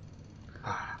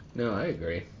 No, I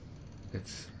agree.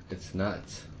 It's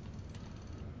nuts.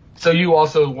 So you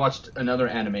also watched another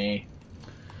anime, Yeah,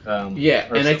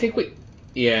 or and I several. think we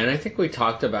yeah, and I think we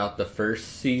talked about the first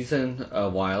season a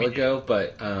while We did. ago,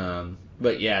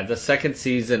 but yeah, the second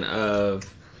season um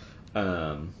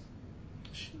How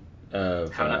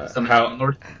Not to Summon a how Demon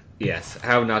Lord. yes,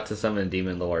 how not to summon a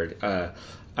demon lord.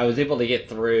 I was able to get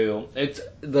through. It's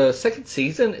the second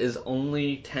season is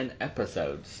only 10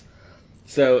 episodes.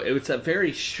 So it was a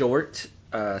very short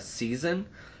season,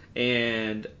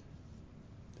 and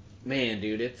man,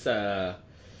 dude,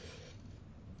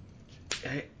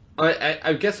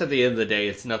 I guess at the end of the day,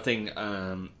 it's nothing.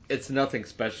 It's nothing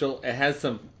special. It has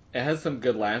some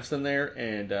good laughs in there,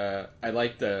 and I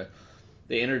like they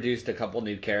introduced a couple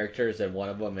new characters, and one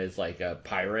of them is like a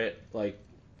pirate like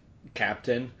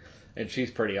captain, and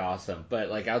she's pretty awesome. But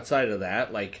like outside of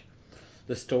that, like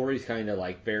the story's kind of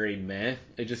like very meh.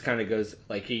 It just kind of goes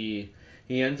like he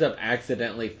ends up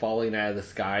accidentally falling out of the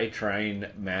sky trying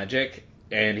magic,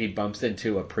 and he bumps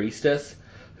into a priestess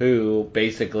who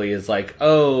basically is like,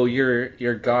 "Oh,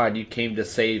 you're God. You came to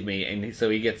save me," and so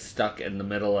he gets stuck in the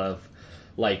middle of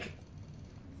like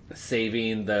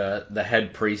saving the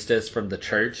head priestess from the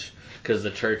church because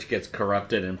the church gets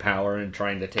corrupted in power and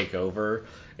trying to take over,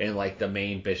 and like the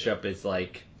main bishop is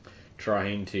like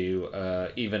trying to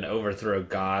even overthrow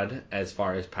God as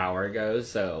far as power goes.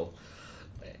 So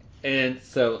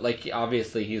like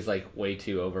obviously he's like way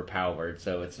too overpowered.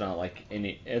 So it's not like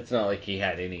he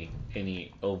had any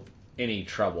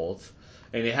troubles,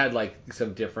 and he had like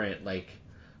some different like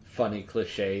funny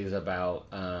cliches about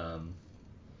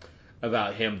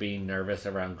him being nervous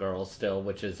around girls still,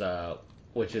 which is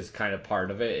kind of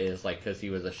part of it is like because he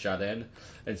was a shut in,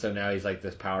 and so now he's like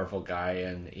this powerful guy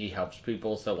and he helps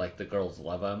people, so like the girls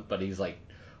love him, but he's like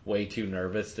way too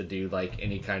nervous to do like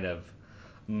any kind of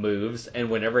moves, and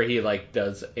whenever he like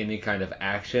does any kind of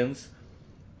actions,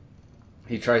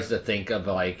 he tries to think of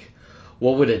like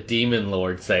what would a demon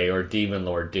lord say or demon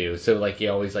lord do. So like he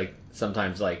always like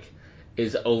sometimes like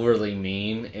is overly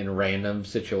mean in random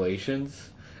situations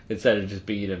instead of just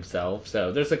being himself.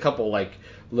 So there's a couple like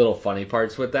little funny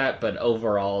parts with that, but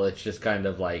overall it's just kind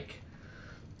of like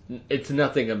it's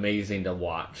nothing amazing to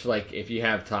watch. Like if you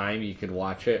have time, you could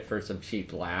watch it for some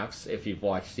cheap laughs if you've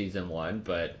watched season 1,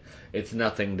 but it's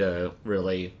nothing to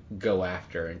really go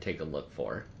after and take a look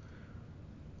for.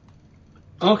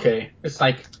 Okay, it's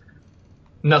like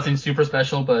nothing super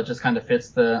special, but it just kind of fits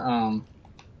the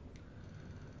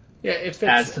Yeah, it fits.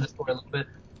 adds to the story a little bit.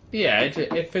 Yeah,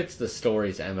 it fits the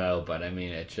story's mo, but I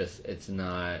mean, it's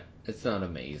not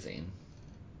amazing.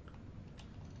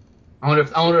 I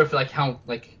wonder if like how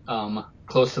like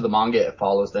close to the manga it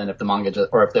follows then, if the manga just,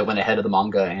 or if they went ahead of the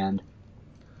manga and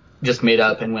just made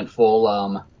up and went full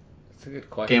That's a good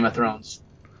Game of question.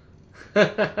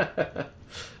 Thrones.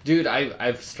 Dude,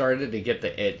 I've started to get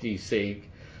the it. You say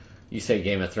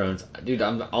Game of Thrones, dude.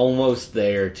 I'm almost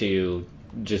there to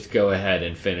just go ahead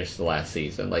and finish the last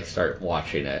season, like start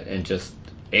watching it, and just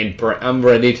I'm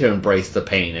ready to embrace the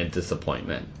pain and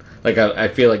disappointment. Like I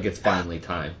feel like it's finally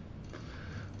time.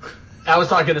 I was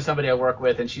talking to somebody I work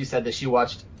with, and she said that she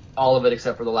watched all of it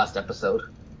except for the last episode.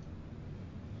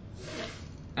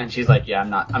 And she's like, "Yeah,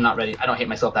 I'm not ready. I don't hate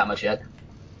myself that much yet."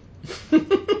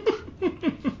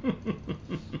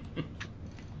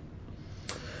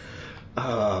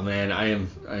 Oh man, I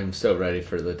am so ready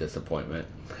for the disappointment.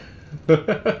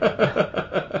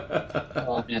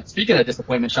 Oh man, speaking of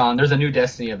disappointment, Sean, there's a new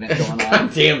Destiny event going on.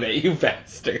 God damn it, you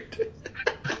bastard.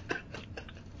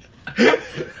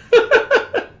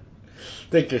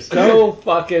 Think you're so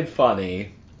fucking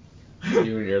funny.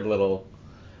 You and your little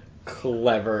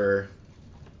clever.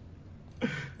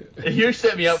 You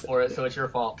set me up for it, so it's your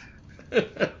fault. And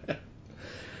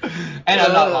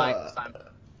I'm not lying this time.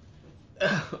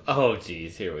 Oh,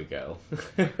 geez, here we go.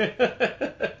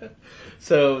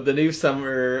 So the new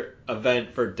summer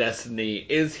event for Destiny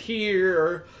is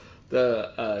here.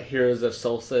 The Heroes of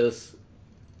Solstice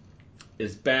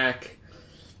is back.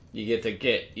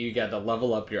 You got to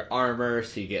level up your armor,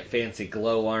 so you get fancy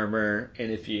glow armor, and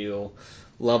if you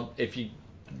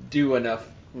do enough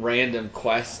random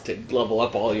quests to level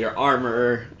up all your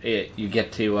armor, you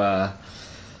get to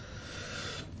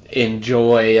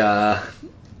enjoy a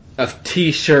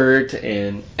T-shirt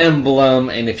and emblem,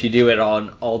 and if you do it on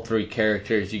all 3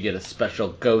 characters, you get a special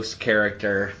ghost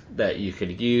character that you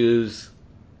could use.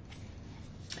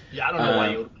 Yeah, I don't know why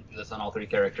you would do this on all 3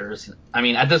 characters. I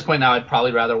mean, at this point now, I'd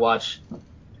probably rather watch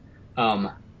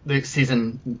the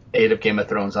season 8 of Game of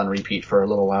Thrones on repeat for a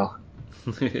little while.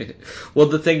 Well,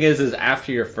 the thing is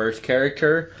after your first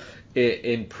character, it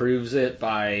improves it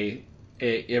by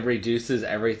it reduces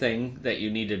everything that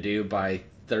you need to do by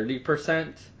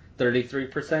 30%,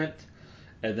 33%,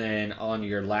 and then on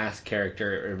your last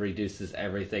character, it reduces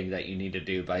everything that you need to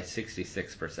do by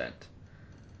 66%.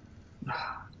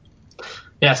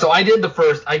 Yeah, so I did the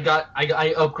first. I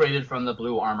upgraded from the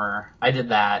blue armor. I did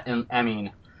that, and I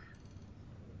mean,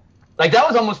 like that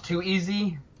was almost too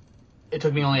easy. It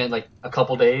took me only like a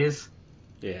couple days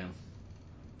Yeah.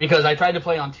 because I tried to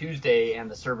play on Tuesday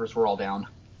and the servers were all down.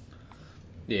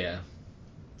 Yeah.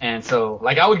 And so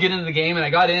like I would get into the game and I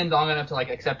got in long enough to like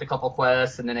accept a couple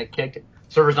quests and then it kicked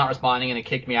servers not responding and it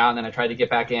kicked me out and then I tried to get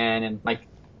back in and like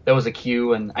there was a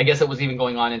queue and I guess it was even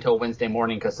going on until Wednesday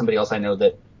morning because somebody else I know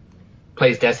that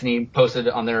plays Destiny posted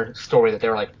on their story that they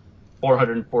were like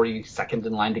 440 seconds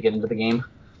in line to get into the game.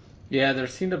 Yeah, there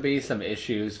seem to be some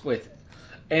issues with,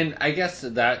 and I guess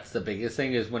that's the biggest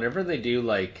thing is whenever they do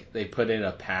like they put in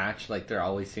a patch, like there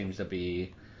always seems to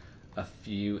be a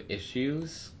few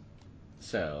issues.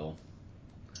 So,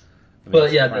 I mean,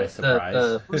 But yeah, surprise, surprise.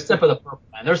 the first step of the purple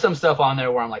line, there's some stuff on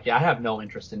there where I'm like, yeah, I have no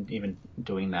interest in even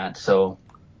doing that. So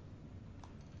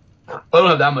I don't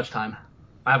have that much time.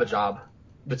 I have a job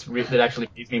that actually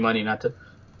pays me money not to.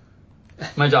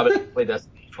 My job is to play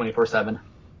Destiny 24/7.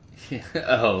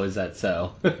 Oh, is that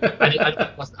so? I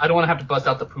don't want to have to bust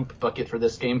out the poop bucket for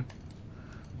this game.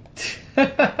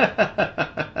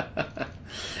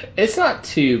 It's not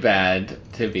too bad,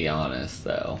 to be honest,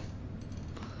 though.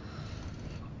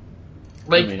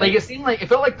 I mean, Like it seemed like it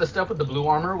felt like the stuff with the blue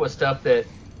armor was stuff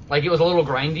that like it was a little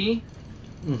grindy,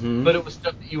 hmm but it was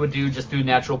stuff that you would do just through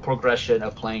natural progression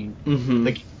of playing hmm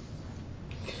the game.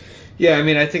 Yeah, I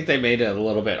mean, I think they made it a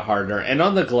little bit harder, and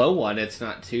on the glow one, it's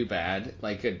not too bad.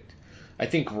 I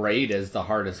think raid is the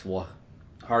hardest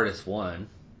one.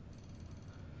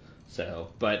 So,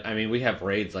 but I mean, we have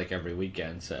raids like every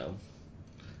weekend, so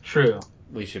True.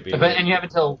 we should be able And to. you have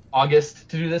until August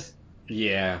to do this.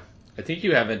 Yeah, I think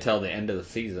you have until the end of the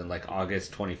season, like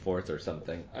August 24th or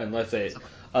something, unless they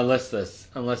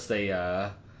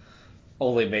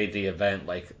only made the event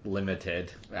like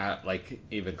limited, like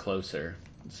even closer.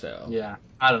 So, Yeah.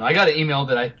 I don't know. I got an email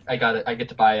that I get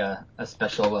to buy a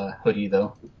special hoodie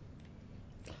though.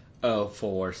 oh,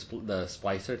 for the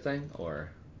splicer thing,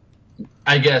 or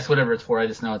I guess whatever it's for. I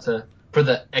just know it's a for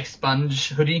the expunge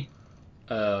hoodie.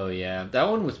 oh yeah, that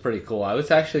one was pretty cool. I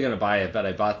was actually gonna buy it, but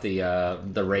I bought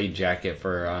the raid jacket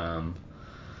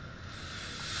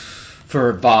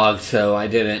for Bog, so I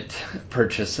didn't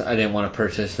purchase. I didn't want to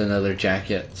purchase another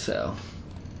jacket, so.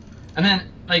 And then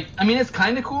like I mean it's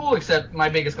kind of cool, except my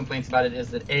biggest complaints about it is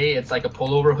that it's like a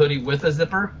pullover hoodie with a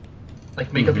zipper.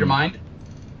 Like make up your hmm mind.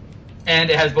 And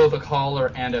it has both a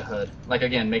collar and a hood. Like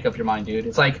again, make up your mind, dude.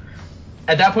 It's like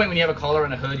at that point when you have a collar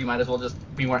and a hood, you might as well just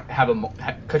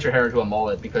cut your hair into a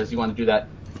mullet because you want to do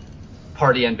that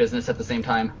party and business at the same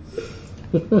time.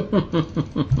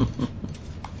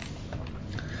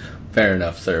 Fair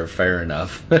enough, sir. Fair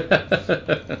enough.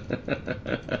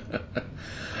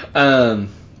 um,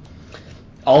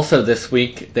 Also, this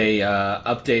week they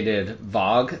updated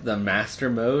VOG, the master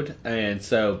mode, and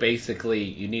so basically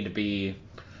you need to be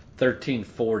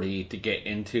 1340 to get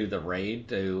into the raid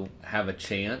to have a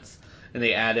chance. And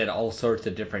they added all sorts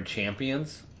of different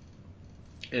champions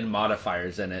and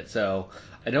modifiers in it. So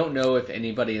I don't know if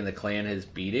anybody in the clan has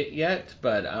beat it yet,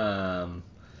 but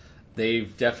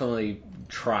they've definitely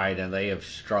tried and they have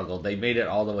struggled. They made it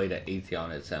all the way to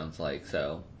Atheon, it sounds like.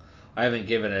 So I haven't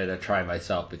given it a try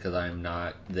myself because I'm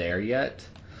not there yet.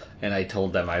 And I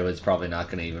told them I was probably not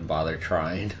going to even bother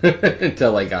trying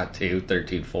until I got to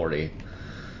 1340.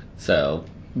 So,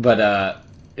 but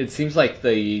it seems like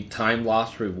the time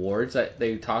lost rewards that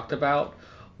they talked about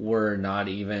were not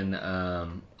even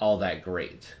all that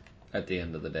great at the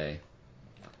end of the day.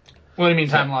 What do you mean So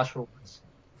time lost rewards?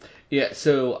 yeah,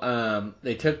 so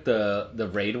they took the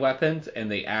raid weapons and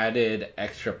they added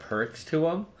extra perks to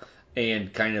them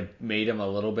and kind of made them a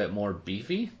little bit more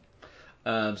beefy.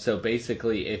 So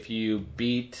basically, if you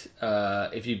beat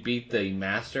the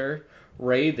master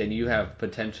raid, then you have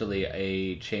potentially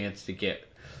a chance to get,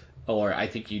 or I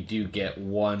think you do get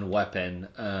one weapon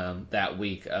that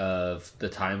week of the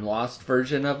time lost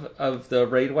version of the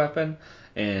raid weapon,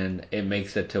 and it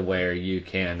makes it to where you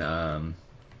can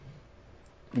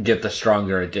get the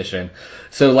stronger edition.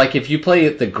 So like if you play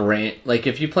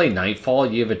if you play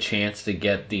Nightfall, you have a chance to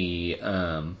get the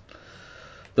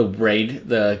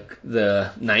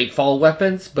Nightfall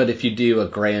weapons, but if you do a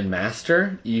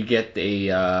Grandmaster, you get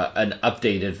an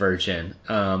updated version,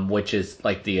 which is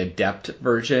like the Adept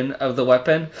version of the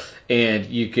weapon, and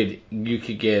you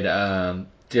could get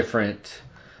different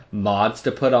mods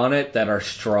to put on it that are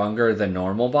stronger than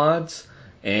normal mods,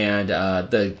 and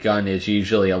the gun is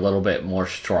usually a little bit more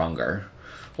stronger,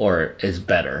 or is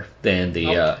better than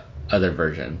the Okay. other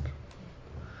version.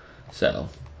 So,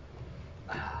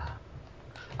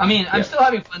 I mean, I'm yeah, still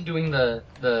having fun doing the.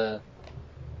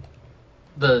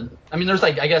 I mean, there's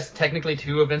like I guess technically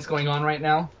two events going on right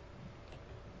now.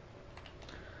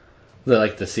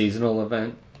 the seasonal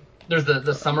event. There's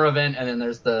the summer event, and then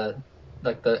there's the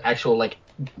like the actual like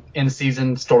in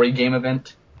season story game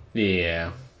event.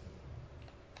 Yeah,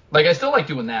 Like I still like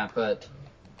doing that, but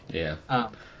yeah,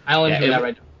 I only yeah. doing that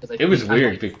right now because It was I'm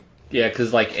weird. Yeah,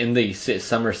 because like in the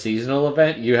summer seasonal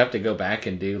event, you have to go back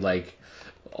and do like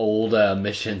old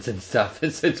missions and stuff.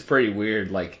 It's pretty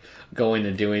weird. Like going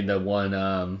and doing the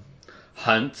one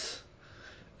hunt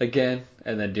again,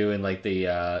 and then doing like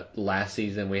the last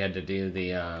season we had to do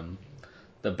the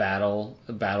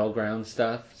battleground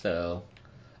stuff. So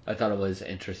I thought it was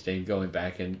interesting going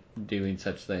back and doing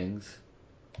such things.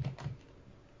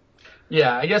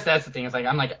 Yeah, I guess that's the thing. It's like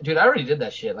I'm like, dude, I already did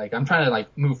that shit. Like I'm trying to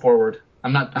like move forward.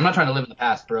 I'm not trying to live in the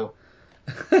past, bro.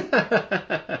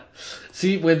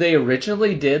 See, when they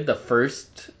originally did the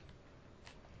first,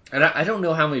 and I don't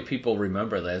know how many people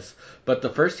remember this, but the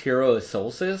first Hero of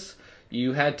Solstice,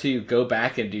 you had to go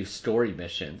back and do story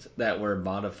missions that were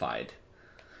modified.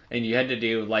 And you had to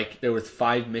do like there was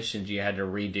 5 missions you had to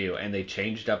redo, and they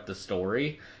changed up the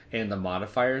story and the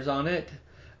modifiers on it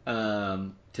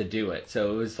to do it.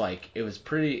 So it was like it was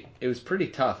pretty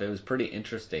tough. It was pretty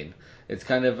interesting. It's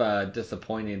kind of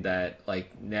disappointing that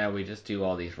like now we just do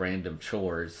all these random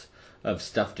chores of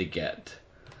stuff to get.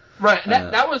 Right,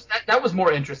 and that was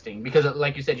more interesting because,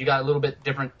 like you said, you got a little bit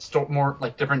different, more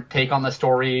like different take on the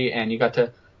story, and you got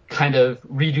to kind of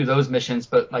redo those missions,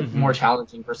 but like more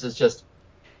challenging versus just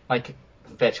like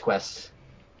fetch quests.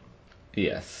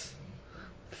 Yes,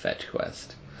 fetch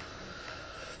quest.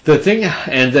 The thing,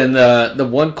 and then the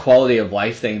one quality of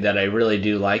life thing that I really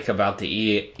do like about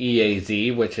the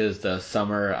EAZ, which is the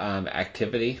summer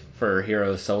activity for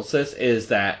Hero Solstice, is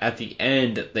that at the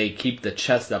end they keep the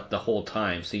chest up the whole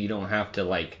time, so you don't have to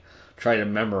like try to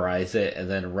memorize it and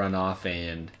then run off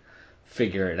and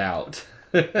figure it out.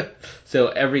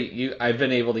 So I've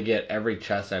been able to get every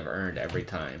chest I've earned every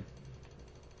time,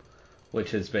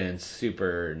 which has been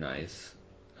super nice.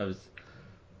 I was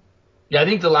Yeah, I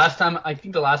think the last time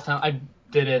I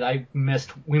did it,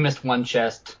 we missed one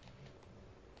chest,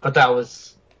 but that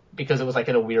was because it was like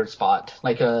in a weird spot,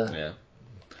 yeah.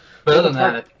 But Well, other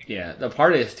than that, the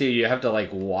part is too. You have to like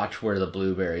watch where the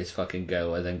blueberries fucking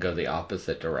go, and then go the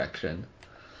opposite direction.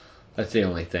 That's the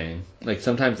only thing. Like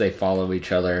sometimes they follow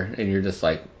each other, and you're just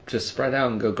like, just spread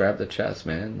out and go grab the chest,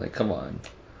 man. Like, come on.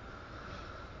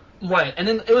 right, and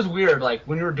then it was weird, like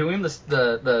when you were doing this,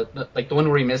 the like the one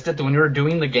where we missed it, when you were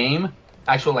doing the game,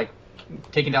 actual like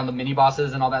taking down the mini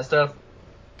bosses and all that stuff.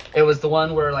 It was the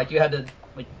one where like you had to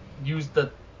like use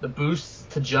the boosts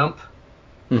to jump,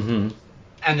 Mm-hmm.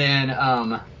 and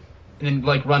then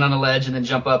like run on a ledge and then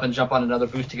jump up and jump on another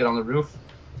boost to get on the roof.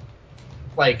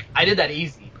 Like I did that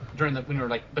easy during when we were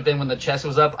like, but then when the chest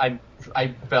was up, I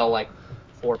fell like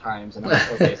 4 times, and I'm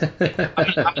like, okay, so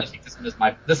I'm gonna take this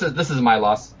one as this is my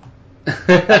loss.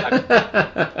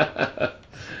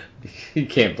 You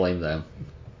can't blame them.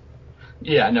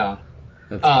 Yeah, no.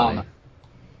 That's Um, funny.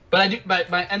 but I do,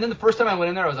 and then the first time I went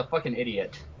in there, I was a fucking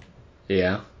idiot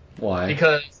Yeah. Why?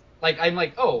 because like I'm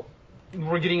like, oh,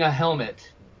 we're getting a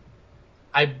helmet.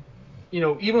 I,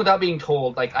 even without being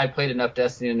told, like I played enough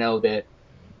Destiny to know that,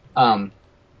 um,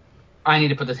 I need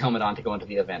to put this helmet on to go into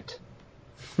the event.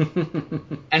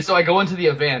 And so I go into the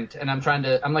event and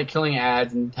I'm like killing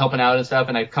ads and helping out and stuff.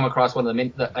 And I come across one of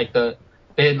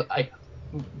they had like,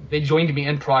 they joined me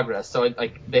in progress. So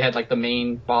like they had like the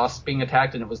main boss being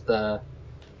attacked, and it was the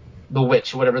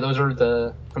witch, whatever those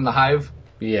are, from the hive.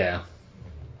 Yeah.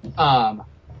 Um,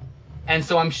 and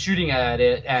so I'm shooting at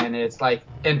it, and it's like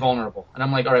invulnerable. And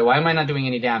I'm like, all right, why am I not doing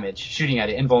any damage? Shooting at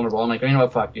it, invulnerable. I'm like, you know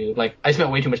what, fuck, dude. Like, I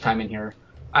spent way too much time in here.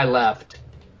 I left,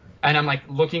 and I'm like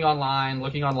looking online,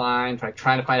 like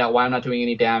trying to find out why I'm not doing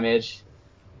any damage.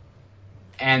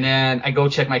 And then I go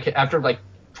check after like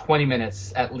 20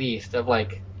 minutes at least of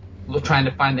like trying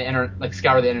to find the internet, like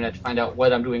scour the internet to find out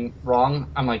what I'm doing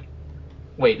wrong. I'm like,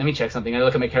 wait, let me check something. I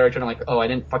look at my character and I'm like, oh, I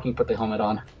didn't fucking put the helmet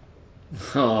on.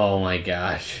 Oh my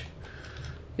gosh.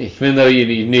 Even though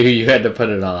you knew you had to put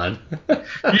it on.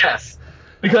 Yes.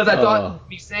 Because I thought Oh,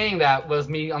 me saying that was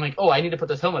me. I'm like, oh, I need to put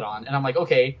this helmet on. And I'm like,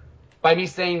 okay, by me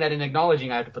saying that and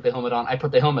acknowledging I have to put the helmet on, I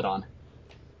put the helmet on.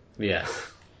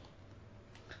 yes.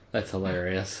 That's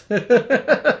hilarious.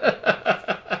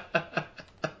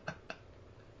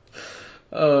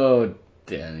 Oh,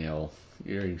 Daniel,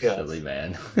 you're silly Yes.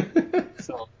 man.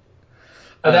 So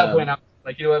at that point, um, I'm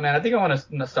like, you know what, man? I think I want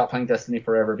to stop playing Destiny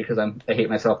forever because I hate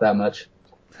myself that much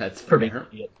that's for being fair. an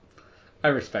idiot. I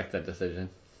respect that decision.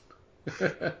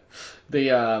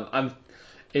 the I'm.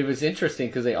 It was interesting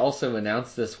because they also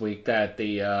announced this week that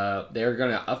they're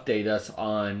going to update us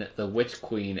on the Witch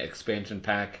Queen expansion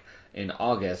pack in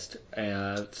August.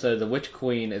 So the Witch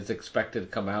Queen is expected to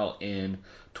come out in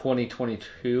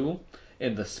 2022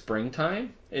 in the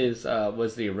springtime is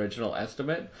was the original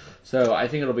estimate. So I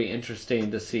think it'll be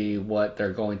interesting to see what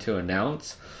they're going to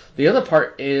announce. The other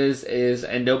part is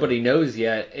and nobody knows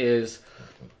yet is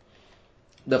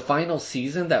the final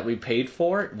season that we paid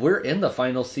for. We're in the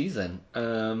final season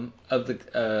of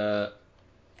the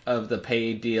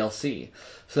paid DLC.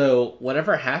 So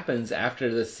whatever happens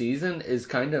after this season is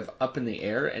kind of up in the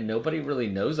air, and nobody really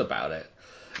knows about it.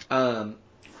 Um,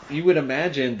 you would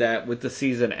imagine that with the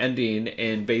season ending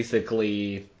in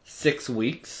basically 6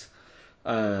 weeks,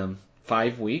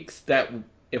 5 weeks, that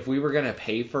if we were going to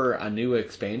pay for a new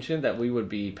expansion, that we would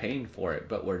be paying for it,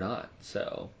 but we're not.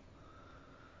 So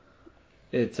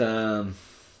it's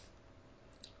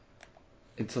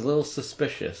it's a little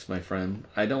suspicious, my friend.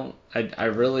 I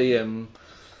really am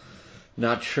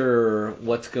not sure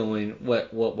what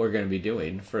we're going to be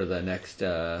doing for the next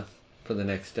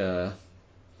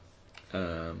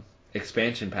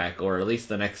expansion pack, or at least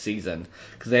the next season,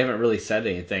 because they haven't really said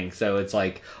anything. So it's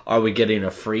like, are we getting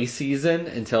a free season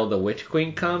until the Witch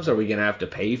Queen comes? Are we gonna have to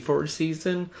pay for a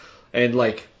season? And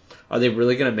like, are they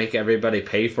really gonna make everybody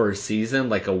pay for a season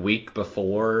like a week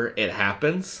before it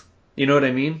happens? You know what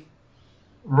I mean?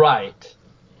 Right.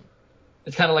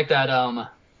 It's kind of like that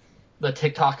the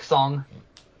TikTok song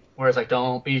where it's like,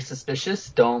 don't be suspicious,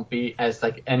 don't be as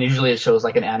like, and usually it shows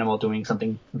like an animal doing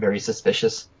something very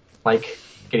suspicious, like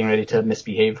getting ready to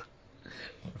misbehave.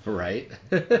 Right.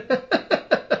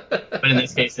 But in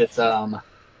this case, it's um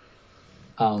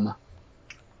the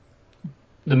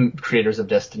creators of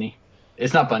Destiny.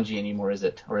 It's not Bungie anymore, is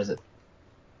it? Or is it?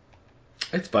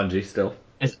 It's Bungie still.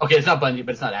 Okay, it's not Bungie,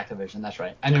 but it's not Activision. That's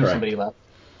right. I knew Correct. somebody left.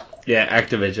 Yeah,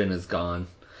 Activision is gone.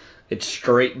 It's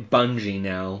straight Bungie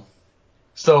now.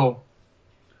 So,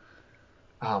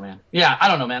 oh man, yeah, I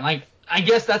don't know, man. Like, I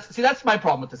guess that's my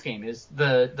problem with this game is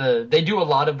they do a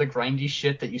lot of the grindy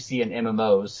shit that you see in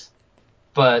MMOs,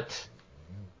 but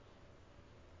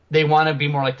they want to be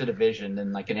more like the Division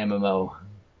than like an MMO,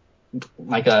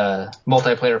 like a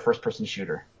multiplayer first-person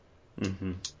shooter.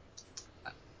 Mm-hmm.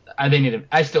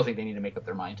 I still think they need to make up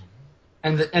their mind.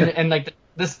 And like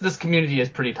this community is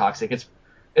pretty toxic.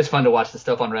 It's fun to watch the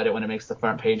stuff on Reddit when it makes the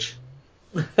front page.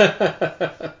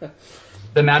 The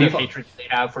amount of hatred they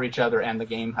have for each other and the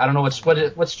game. I don't know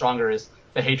what's stronger, is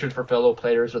the hatred for fellow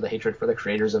players or the hatred for the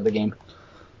creators of the game.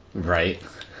 Right.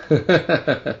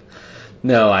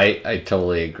 No, I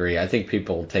totally agree. I think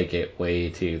people take it way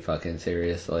too fucking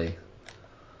seriously.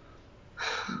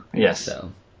 Yes. So.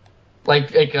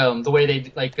 Like the way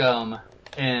they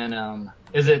and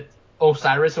is it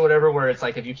Osiris or whatever, where it's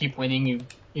like if you keep winning you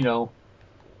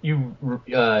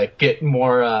get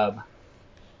more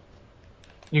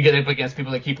you get up against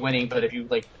people that keep winning, but if you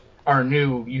like are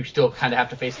new, you still kind of have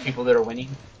to face people that are winning.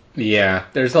 Yeah,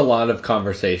 there's a lot of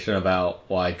conversation about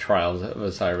why Trials of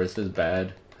Osiris is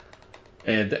bad,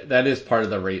 and that is part of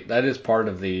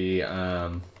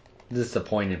the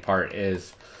disappointing part,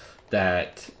 is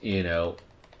that you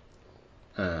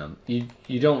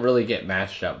don't really get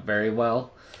matched up very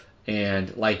well,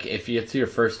 and like if it's your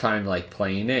first time like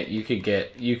playing it, you could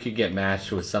get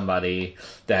matched with somebody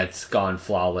that's gone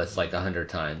flawless like 100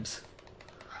 times.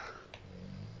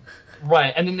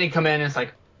 Right, and then they come in and it's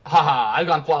like, haha, I've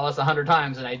gone flawless 100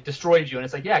 times and I destroyed you, and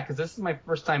it's like, yeah, because this is my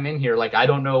first time in here. Like I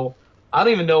don't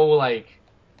even know like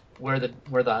where the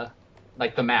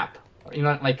like the map,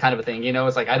 like kind of a thing.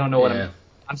 It's like I don't know what Yeah.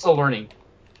 I'm still learning,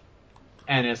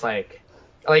 and it's like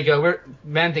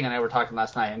Man Thing and I were talking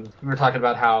last night, and we were talking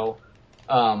about how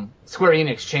Square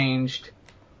Enix changed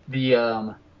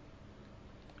the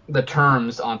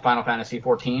terms on Final Fantasy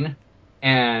 14.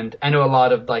 And I know a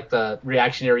lot of like the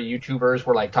reactionary YouTubers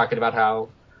were like talking about how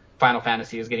Final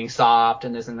Fantasy is getting soft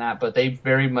and this and that, but they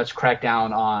very much crack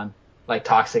down on like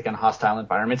toxic and hostile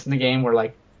environments in the game, where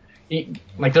like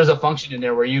there's a function in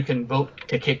there where you can vote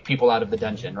to kick people out of the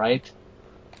dungeon, right?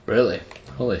 Really?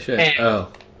 Holy shit. And,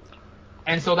 Oh.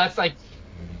 and so that's like,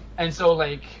 and so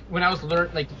like when I was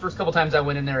like the first couple times I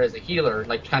went in there as a healer,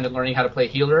 like kind of learning how to play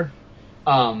healer,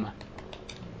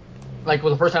 like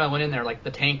the first time I went in there, like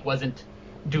the tank wasn't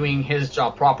doing his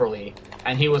job properly,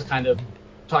 and he was kind of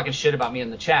talking shit about me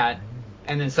in the chat,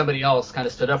 and then somebody else kind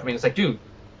of stood up for me and it's like, dude,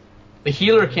 the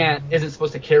healer isn't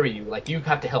supposed to carry you. Like you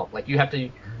have to help. Like you have to,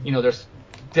 there's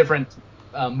different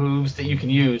moves that you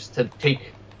can use to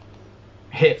take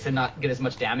hits and not get as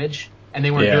much damage, and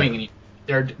they weren't doing any.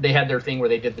 They had their thing where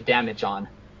they did the damage on,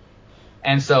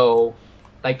 and so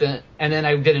and then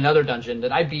I did another dungeon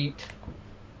that I beat.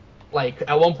 Like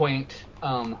at one point,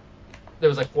 there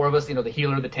was like 4 of us, the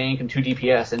healer, the tank, and 2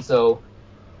 DPS, and so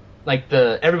like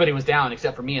everybody was down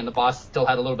except for me, and the boss still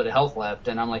had a little bit of health left,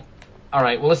 and I'm like, all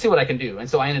right, well let's see what I can do. And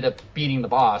so I ended up beating the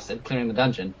boss and clearing the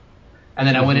dungeon, and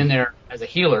then I went in there as a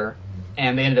healer,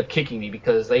 and they ended up kicking me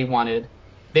because they weren't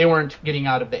getting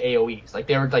out of the AOEs. Like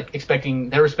they were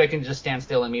expecting to just stand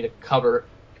still and me to cover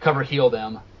heal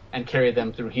them and carry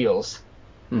them through heals.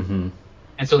 Mm-hmm.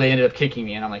 And so they ended up kicking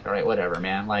me, and I'm like, all right, whatever,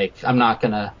 man. Like,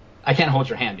 I can't hold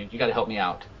your hand, dude. You got to help me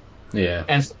out. Yeah.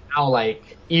 And so now,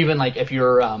 like, even like if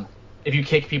you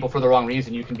kick people for the wrong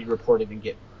reason, you can be reported and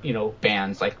get,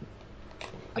 bans, like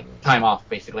time off,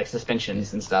 basically, like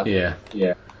suspensions and stuff. Yeah.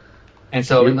 Yeah. And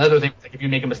so another thing, like if you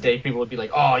make a mistake, people would be like,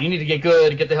 oh, you need to get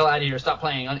good, get the hell out of here, stop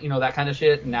playing, that kind of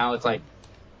shit. And now it's like,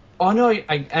 oh no,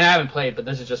 I haven't played, but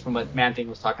this is just from what Man Thing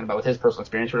was talking about with his personal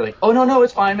experience. We're like, oh no,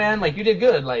 it's fine, man. Like you did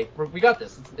good. Like we got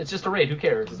this. It's just a raid. Who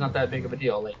cares? It's not that big of a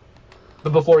deal. Like,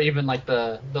 but before even like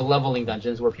the leveling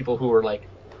dungeons, where people who were like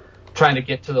trying to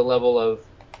get to the level of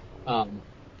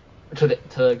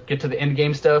to get to the end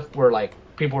game stuff, where like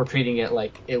people were treating it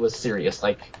like it was serious,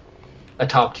 like a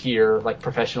top tier like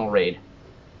professional raid,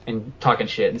 and talking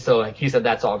shit. And so like he said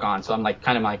that's all gone. So I'm like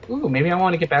kind of like, ooh, maybe I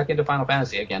want to get back into Final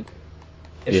Fantasy again.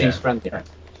 It seems friendlier.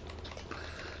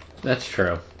 That's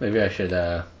true. Maybe I should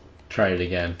try it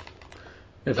again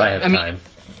if I have time.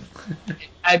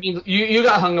 I mean, you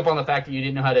got hung up on the fact that you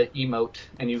didn't know how to emote,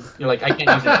 and you're like, I can't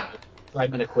use it, so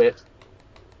I'm gonna quit.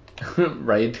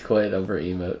 Rage quit over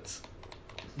emotes.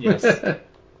 Yes.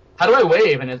 How do I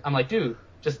wave? And I'm like, dude,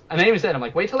 and I even said, I'm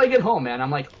like, wait till I get home, man.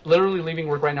 I'm like literally leaving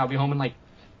work right now. I'll be home in like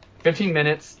 15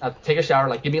 minutes. I'll take a shower.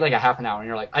 Like, give me like a half an hour. And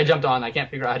you're like, I jumped on. I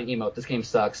can't figure out how to emote. This game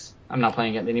sucks. I'm not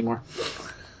playing it anymore.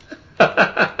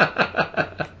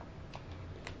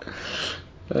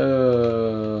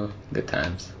 Good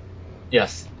times.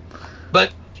 Yes.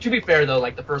 But to be fair though,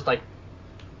 like the first like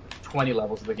 20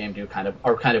 levels of the game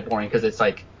are kind of boring because it's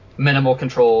like minimal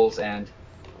controls and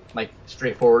like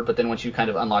straightforward. But then once you kind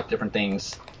of unlock different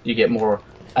things, you get more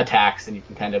attacks and you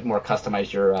can kind of more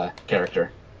customize your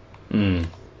character.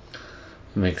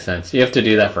 Makes sense. You have to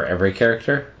do that for every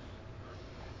character?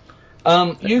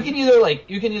 You can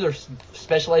either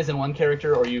specialize in one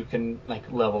character or you can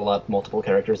like level up multiple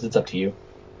characters. It's up to you.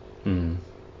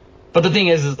 But the thing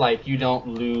is like you don't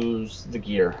lose the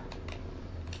gear.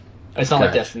 It's not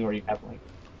like Destiny where you have like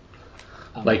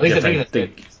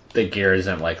the gear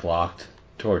isn't like locked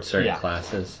towards certain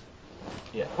classes.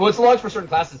 Yeah. Well, it's locked for certain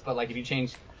classes, but like if you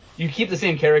change, you keep the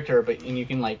same character, and you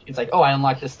can like it's like, oh, I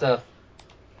unlocked this stuff,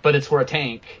 but it's for a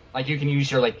tank. Like you can use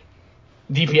your like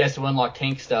DPS to unlock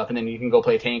tank stuff, and then you can go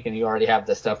play tank, and you already have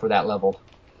the stuff for that level.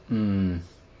 Yeah,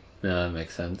 that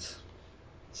makes sense.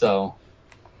 So.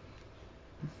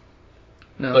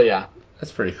 No. But yeah.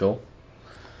 That's pretty cool.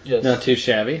 Yes. Not too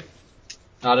shabby.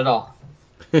 Not at all.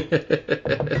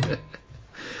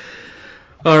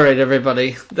 All right,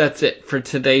 everybody. That's it for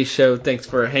today's show. Thanks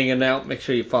for hanging out. Make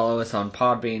sure you follow us on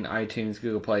Podbean, iTunes,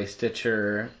 Google Play,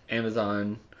 Stitcher,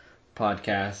 Amazon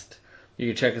Podcast. You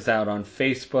can check us out on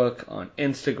Facebook, on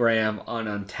Instagram, on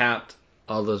Untapped,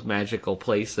 all those magical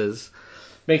places.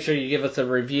 Make sure you give us a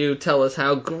review. Tell us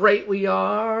how great we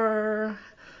are,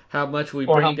 how much we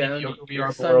bring down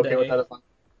your Sunday. We're okay with that as well.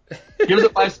 Give us a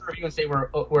 5-star review and say we're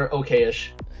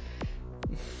okay-ish.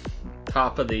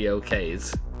 Top of the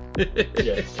okays.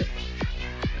 Yes.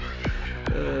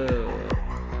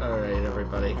 All right,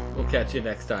 everybody. We'll catch you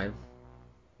next time.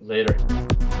 Later.